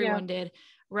 Everyone did.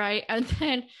 Right. And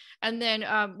then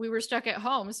we were stuck at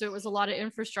home. So it was a lot of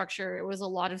infrastructure. It was a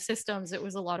lot of systems. It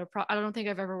was a lot of, I don't think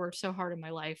I've ever worked so hard in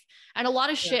my life, and a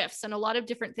lot of shifts and a lot of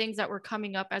different things that were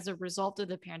coming up as a result of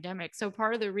the pandemic. So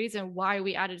part of the reason why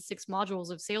we added 6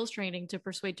 modules of sales training to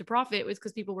Persuade to Profit was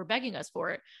because people were begging us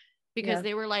for it, because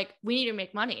they were like, we need to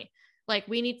make money. Like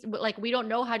we don't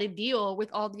know how to deal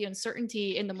with all the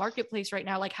uncertainty in the marketplace right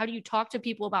now. Like, how do you talk to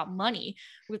people about money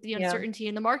with the uncertainty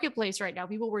in the marketplace right now?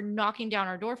 People were knocking down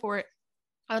our door for it.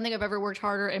 I don't think I've ever worked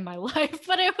harder in my life,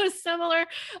 but it was similar.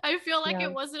 I feel like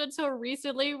it wasn't until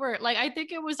recently where, like, I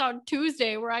think it was on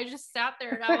Tuesday where I just sat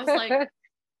there and I was like,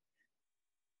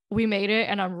 we made it.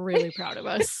 And I'm really proud of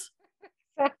us.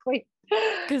 Exactly.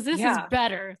 Because this is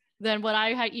better than what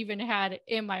I had even had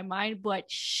in my mind, but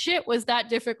shit, was that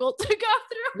difficult to go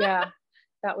through. Yeah,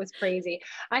 that was crazy.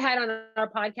 I had on our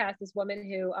podcast this woman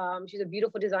who, she's a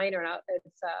beautiful designer, and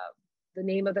it's the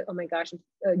name of it, oh my gosh,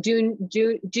 June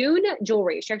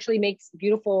Jewelry. She actually makes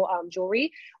beautiful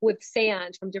jewelry with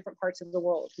sand from different parts of the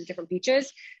world, from different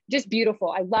beaches. Just beautiful.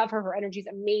 I love her. Her energy is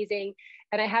amazing.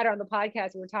 And I had her on the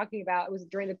podcast, and we're talking about, it was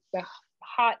during the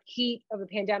hot heat of the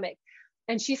pandemic.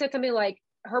 And she said something like,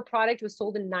 her product was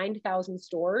sold in 9,000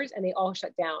 stores and they all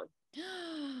shut down.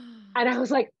 And I was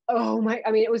like, oh my,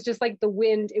 I mean, it was just like the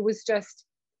wind. It was just,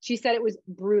 she said it was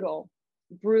brutal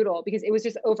because it was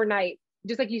just overnight.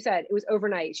 Just like you said, it was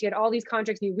overnight. She had all these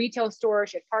contracts, new retail stores,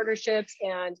 she had partnerships,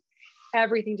 and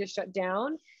everything just shut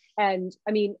down. And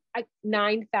I mean,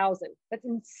 9,000, that's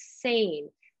insane,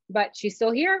 but she's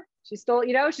still here. She's still,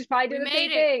 you know, she's probably doing the same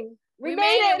thing. We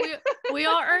made it. We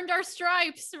all earned our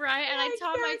stripes, right? And I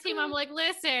told my team, I'm like,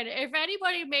 listen, if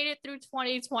anybody made it through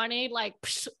 2020, like,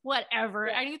 whatever,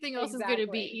 anything else is going to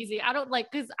be easy. I don't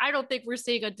because I don't think we're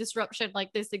seeing a disruption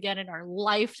like this again in our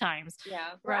lifetimes. Yeah.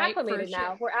 We're acclimated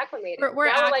now. We're acclimated. We're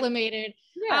acclimated.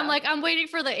 Like, I'm waiting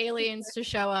for the aliens to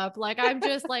show up. Like, I'm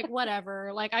just like,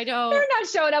 whatever. Like, I don't. They're not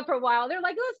showing up for a while. They're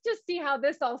like, let's just see how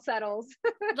this all settles.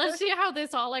 Let's see how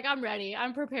this all, like, I'm ready.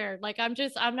 I'm prepared. Like, I'm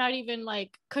not even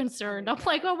like concerned. I'm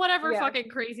like, well, whatever fucking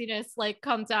craziness like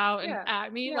comes out and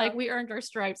at me, like, we earned our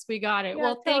stripes. We got it.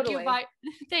 Well, thank you.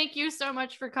 Thank you so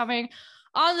much for coming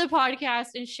on the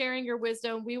podcast and sharing your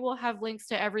wisdom. We will have links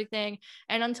to everything.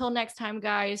 And until next time,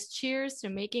 guys, cheers to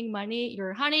making money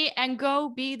your honey, and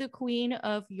go be the queen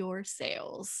of your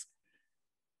sales.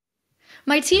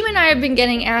 My team and I have been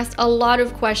getting asked a lot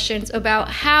of questions about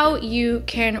how you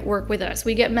can work with us.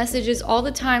 We get messages all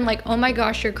the time like, oh my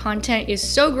gosh, your content is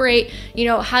so great. You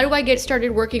know, how do I get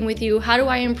started working with you? How do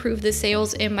I improve the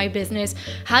sales in my business?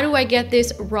 How do I get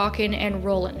this rockin' and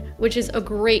rollin'? Which is a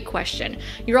great question.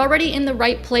 You're already in the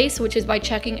right place, which is by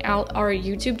checking out our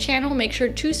YouTube channel. Make sure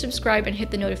to subscribe and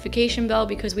hit the notification bell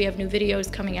because we have new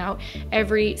videos coming out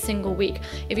every single week.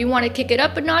 If you want to kick it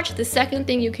up a notch, the second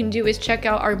thing you can do is check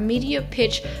out our Media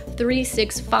Pitch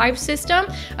 365 system.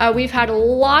 We've had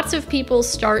lots of people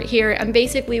start here, and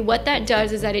basically what that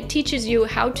does is that it teaches you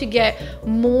how to get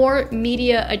more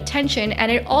media attention,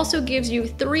 and it also gives you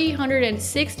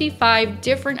 365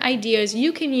 different ideas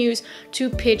you can use to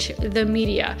pitch the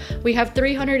media. We have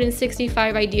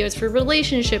 365 ideas for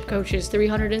relationship coaches,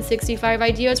 365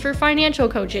 ideas for financial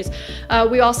coaches.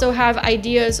 We also have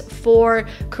ideas for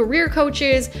career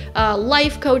coaches,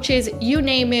 life coaches, you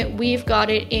name it, we've got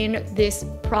it in this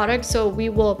product. So we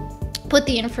will put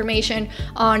the information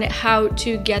on how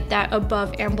to get that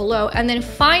above and below. And then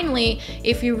finally,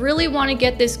 if you really want to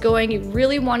get this going, you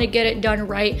really want to get it done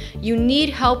right, you need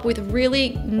help with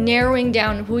really narrowing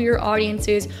down who your audience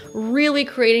is, really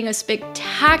creating a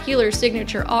spectacular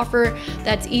signature offer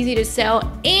that's easy to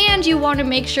sell, and you want to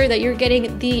make sure that you're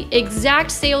getting the exact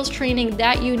sales training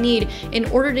that you need in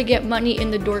order to get money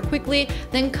in the door quickly,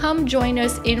 then come join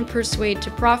us in Persuade to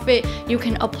Profit. You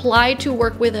can apply to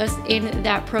work with us in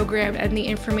that program, and the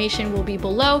information will be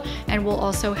below, and we'll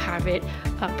also have it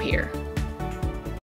up here.